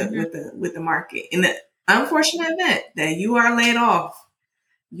happening with the market, in the unfortunate event that you are laid off,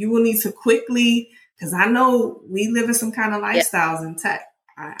 you will need to quickly, because I know we live in some kind of lifestyles in tech.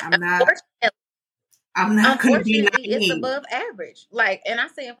 I'm not going to be naive. It's above average. Like, and I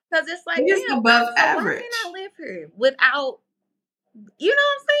say because it's like, it is above average. Why can I live here without, you know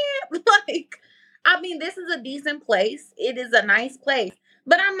what I'm saying? Like, I mean, this is a decent place. It is a nice place,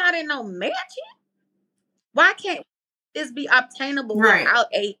 but I'm not in no mansion. Why can't this be obtainable without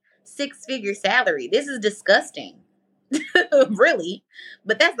a 6-figure salary? This is disgusting. Really.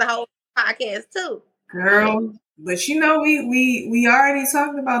 But that's the whole podcast too. Girl, but we already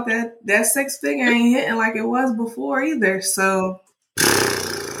talked about that 6-figure ain't hitting like it was before either. So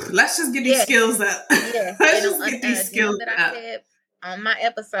let's just get these skills up. Yeah. Let's just get these skills that I said on my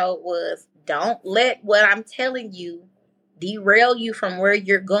episode was, don't let what I'm telling you derail you from where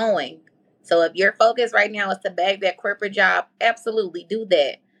you're going. So if your focus right now is to bag that corporate job, absolutely do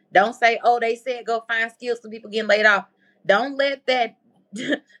that. Don't say, oh, they said go find skills so people getting laid off. Don't let that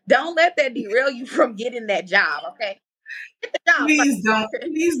derail you from getting that job, okay? Get the job.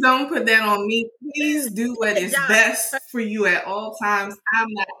 Please don't put that on me. Please do what is best for you at all times.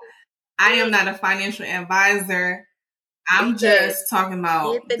 I am not a financial advisor. I'm just talking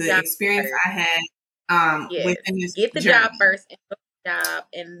about the experience I had within this Get the journey. job first,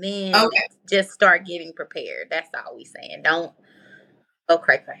 and then just start getting prepared. That's all we saying. Don't go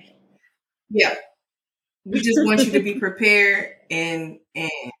cray. Yeah. We just want you to be prepared and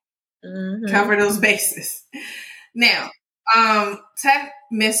cover those bases. Now, tech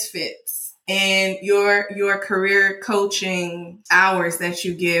misfits and your career coaching hours that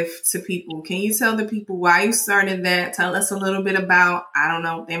you give to people. Can you tell the people why you started that? Tell us a little bit about, I don't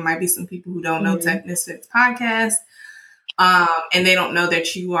know, there might be some people who don't know Tech Misfits podcast. And they don't know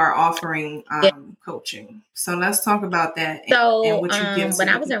that you are offering coaching. So let's talk about that. And what you give when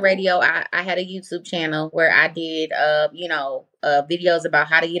I was in radio, I had a YouTube channel where I did, videos about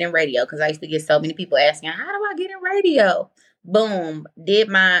how to get in radio, because I used to get so many people asking, how do I get in radio? Boom, did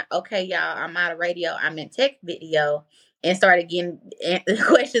my, okay, y'all, I'm out of radio, I'm in tech video, and started getting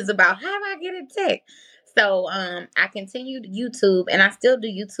questions about how do I get in tech? So I continued YouTube, and I still do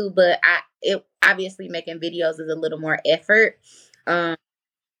YouTube, but it obviously making videos is a little more effort.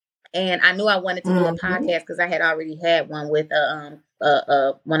 And I knew I wanted to do a podcast because I had already had one with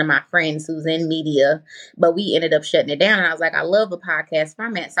one of my friends who's in media, but we ended up shutting it down. And I was like, I love a podcast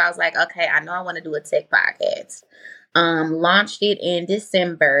format. So I was like, okay, I know I want to do a tech podcast. Launched it in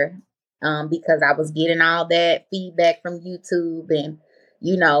December because I was getting all that feedback from YouTube, and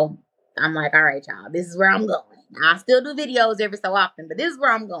I'm like, all right, y'all, this is where I'm going. I still do videos every so often, but this is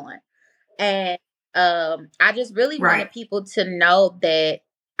where I'm going. And I just really wanted people to know that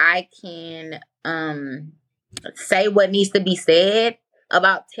I can say what needs to be said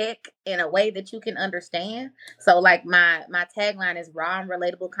about tech in a way that you can understand. So like my tagline is raw and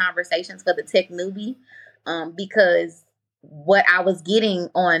relatable conversations for the tech newbie, because what I was getting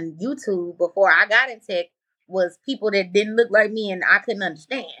on YouTube before I got in tech was people that didn't look like me and I couldn't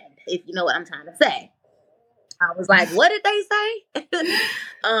understand, if you know what I'm trying to say. I was like, what did they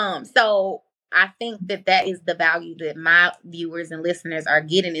say? So I think that is the value that my viewers and listeners are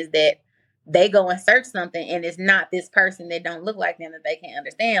getting, is that they go and search something and it's not this person that don't look like them that they can't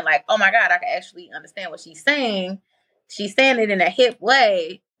understand. Like, oh my God, I can actually understand what she's saying. She's saying it in a hip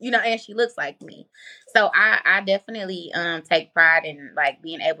way, and she looks like me. So I definitely take pride in like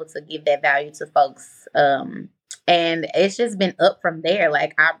being able to give that value to folks. And it's just been up from there.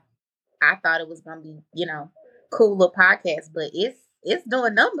 Like I thought it was gonna be, cool little podcast, but it's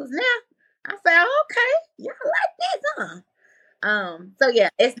doing numbers now. I said, okay, y'all like this, huh? So yeah,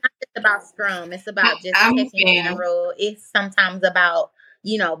 it's not just about Scrum. It's about just I'm tech in fan. general. It's sometimes about,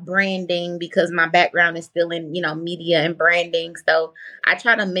 branding, because my background is still in, media and branding. So I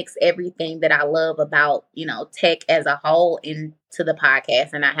try to mix everything that I love about, tech as a whole into the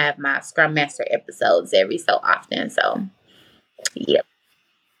podcast. And I have my Scrum Master episodes every so often. So yep.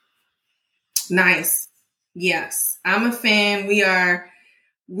 Nice. Yes, I'm a fan. We are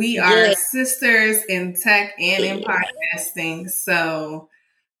Yeah. sisters in tech and in podcasting. So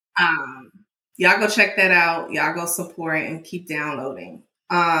y'all go check that out. Y'all go support and keep downloading.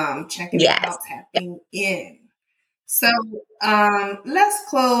 Checking it out, tapping in. So let's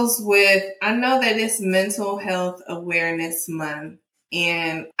close with, I know that it's Mental Health Awareness Month.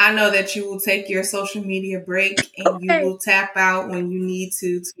 And I know that you will take your social media break and you will tap out when you need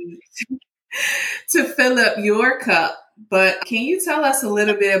to fill up your cup. But can you tell us a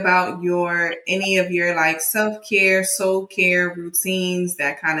little bit about any of your like self-care, soul care routines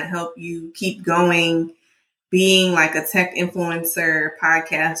that kind of help you keep going, being like a tech influencer,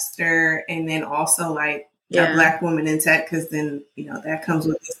 podcaster, and then also like a Black woman in tech, because then, that comes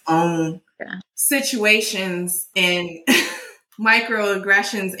with its own situations and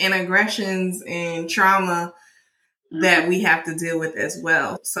microaggressions and aggressions and trauma that we have to deal with as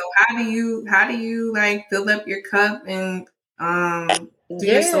well. So how do you like fill up your cup and do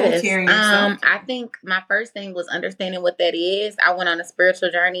your soul care yourself? I think my first thing was understanding what that is. I went on a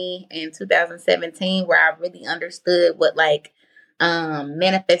spiritual journey in 2017 where I really understood what like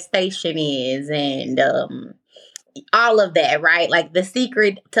manifestation is, and all of that, right? Like the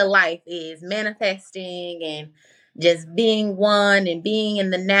secret to life is manifesting and just being one and being in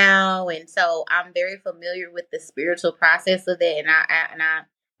the now. And so I'm very familiar with the spiritual process of that. And I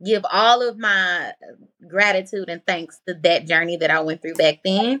give all of my gratitude and thanks to that journey that I went through back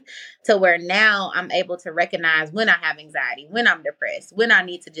then, to where now I'm able to recognize when I have anxiety, when I'm depressed, when I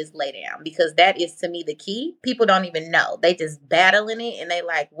need to just lay down, because that is to me the key. People don't even know. They just battling it and they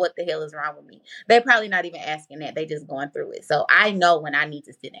like, what the hell is wrong with me? They probably not even asking that. They just going through it. So I know when I need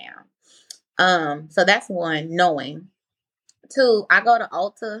to sit down. So that's one, knowing. Two, I go to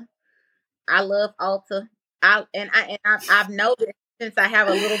Ulta. I love Ulta. I've noticed since I have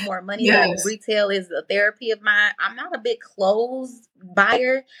a little more money that retail is a therapy of mine. I'm not a big clothes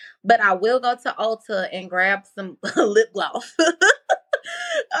buyer, but I will go to Ulta and grab some lip gloss.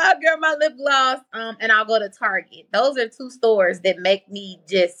 I'll grab my lip gloss, and I'll go to Target. Those are two stores that make me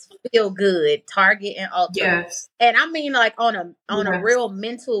just feel good. Target and Ulta. Yes. And I mean like on a real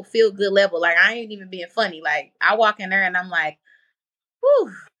mental feel good level. Like I ain't even being funny. Like I walk in there and I'm like,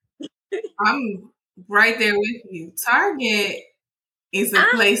 whew. I'm right there with you. Target is a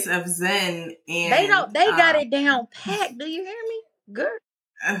place of zen, and they got it down packed. Do you hear me, girl?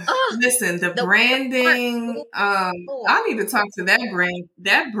 Listen, the branding. I need to talk to that brand.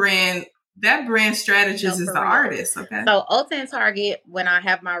 That brand strategist is the artist. Okay. So Ulta and Target, when I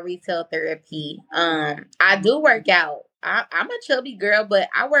have my retail therapy, I do work out. I'm a chubby girl, but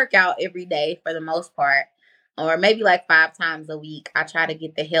I work out every day for the most part, or maybe like 5 times a week. I try to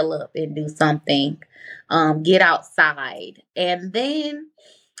get the hell up and do something, get outside. And then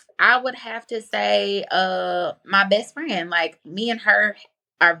I would have to say my best friend, like me and her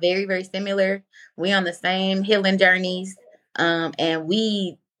are very, very similar. We on the same healing journeys, and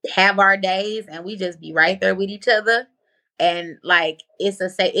we have our days and we just be right there with each other. And like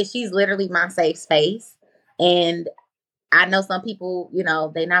she's literally my safe space. And I know some people,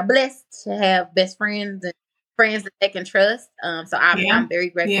 they're not blessed to have best friends and friends that they can trust. So I'm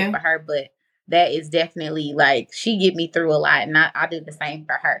very grateful for her, but that is definitely like, she get me through a lot, and I do the same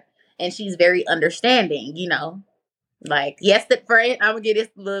for her. And she's very understanding, like yesterday, I'm gonna get this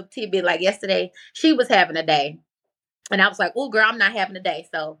little tidbit. Like yesterday, she was having a day, and I was like, "Oh, girl, I'm not having a day,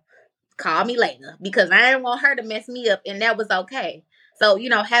 so call me later," because I didn't want her to mess me up, and that was okay. So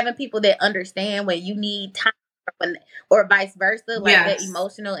having people that understand when you need time, or vice versa, like that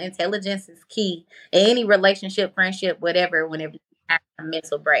emotional intelligence is key in any relationship, friendship, whatever. Whenever you have a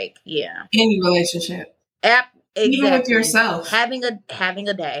mental break, any relationship, exactly. Even with yourself, having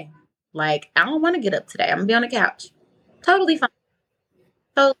a day. Like, I don't want to get up today. I'm gonna be on the couch. Totally fine.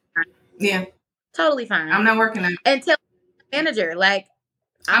 Totally fine. Yeah. Totally fine. I'm not working out. And tell the manager, like,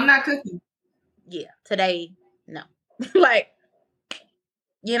 I'm not cooking. Yeah, today, no. Like,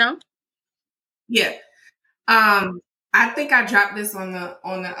 you know? Yeah. I think I dropped this on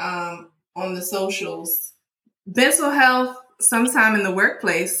the socials. Mental health sometime in the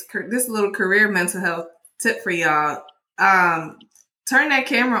workplace. This little career mental health tip for y'all. Turn that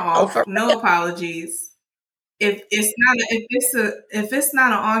camera off. No apologies. If it's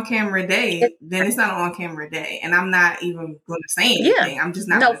not an on camera day, then it's not an on camera day, and I'm not even going to say anything. I'm just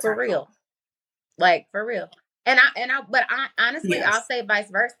not. No, for real. Like, for real. But honestly, yes. I'll say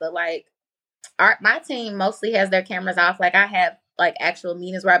vice versa. Like, my team mostly has their cameras off. Like, I have like actual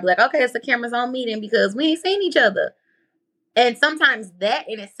meetings where I'd be like, okay, it's the cameras on meeting because we ain't seen each other. And sometimes that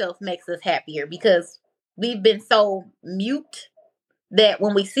in itself makes us happier because we've been so mute that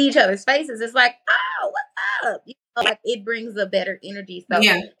when we see each other's faces, it's like, oh, what's up? You know, like, it brings a better energy. So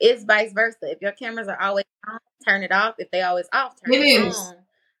it's vice versa. If your cameras are always on, turn it off. If they always off, turn it on.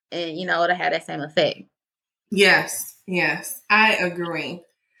 And, you know, it'll have that same effect. Yes, I agree.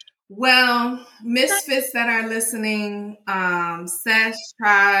 Well, misfits that are listening, Sash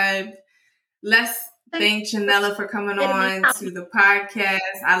Tribe, let's thank GeNella for coming on to the podcast.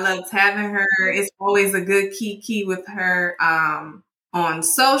 I loved having her. It's always a good kiki with her on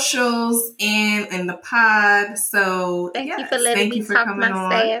socials and in the pod. So thank you for letting me talk my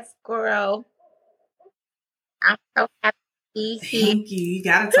sass, girl. I'm so happy. Thank you. You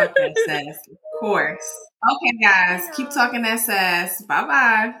gotta talk that sass, of course. Okay, guys, keep talking that sass.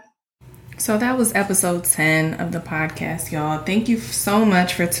 Bye-bye. So that was episode 10 of the podcast, y'all. Thank you so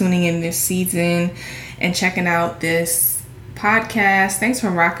much for tuning in this season and checking out this podcast. Thanks for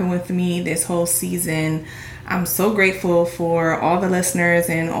rocking with me this whole season. I'm so grateful for all the listeners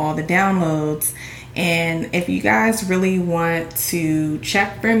and all the downloads. And if you guys really want to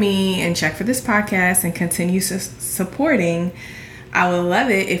check for me and check for this podcast and continue supporting, I would love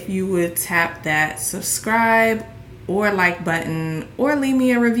it if you would tap that subscribe or like button or leave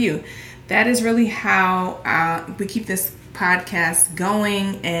me a review. That is really how we keep this podcast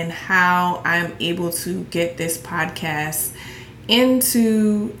going and how I'm able to get this podcast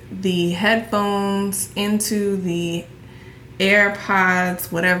into the headphones, into the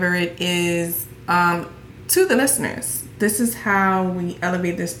AirPods, whatever it is, to the listeners. This is how we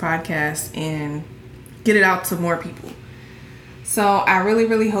elevate this podcast and get it out to more people. So I really,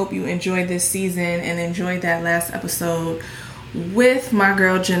 really hope you enjoyed this season and enjoyed that last episode with my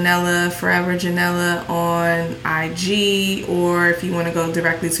girl GeNella, Forever GeNella, on IG, or if you want to go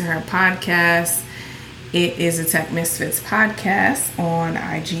directly to her podcast, it is a Tech Misfits podcast on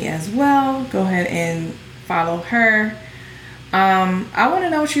IG as well. Go ahead and follow her. I want to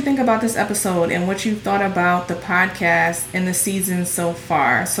know what you think about this episode and what you thought about the podcast and the season so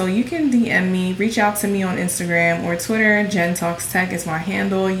far. So you can DM me, reach out to me on Instagram or Twitter. Jen Talks Tech is my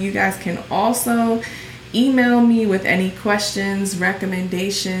handle. You guys can also email me with any questions,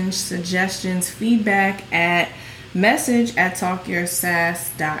 recommendations, suggestions, feedback at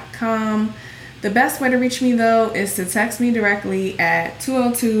message@talkyoursass.com. The best way to reach me, though, is to text me directly at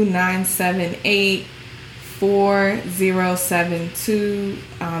 202-978-4072.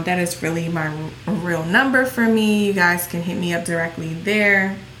 That is really my real number for me. You guys can hit me up directly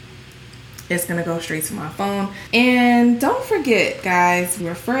there. It's going to go straight to my phone. And don't forget, guys,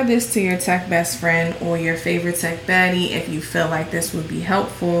 refer this to your tech best friend or your favorite tech baddie if you feel like this would be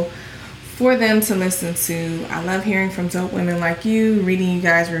helpful for them to listen to. I love hearing from dope women like you, reading you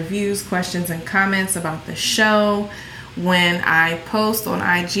guys' reviews, questions, and comments about the show. When I post on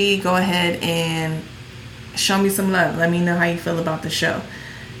IG, go ahead and show me some love. Let me know how you feel about the show.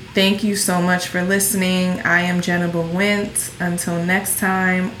 Thank you so much for listening. I am Jennifer Wint. Until next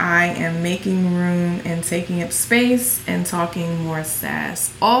time, I am making room and taking up space and talking more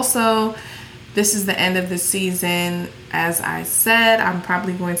sass. Also, this is the end of the season. As I said, I'm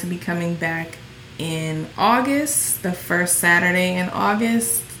probably going to be coming back in August, the first Saturday in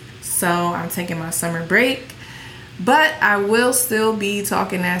August. So I'm taking my summer break. But I will still be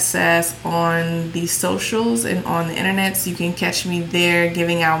talking that sass on the socials and on the internet. So you can catch me there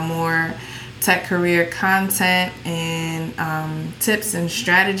giving out more tech career content and tips and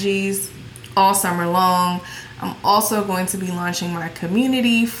strategies all summer long. I'm also going to be launching my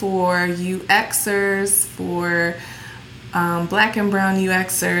community for UXers, for Black and Brown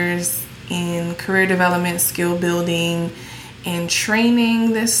UXers in career development, skill building, and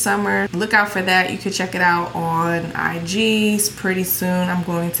training this summer. Look out for that. You can check it out on IGs pretty soon. I'm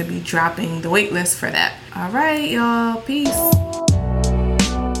going to be dropping the waitlist for that. All right, y'all. Peace.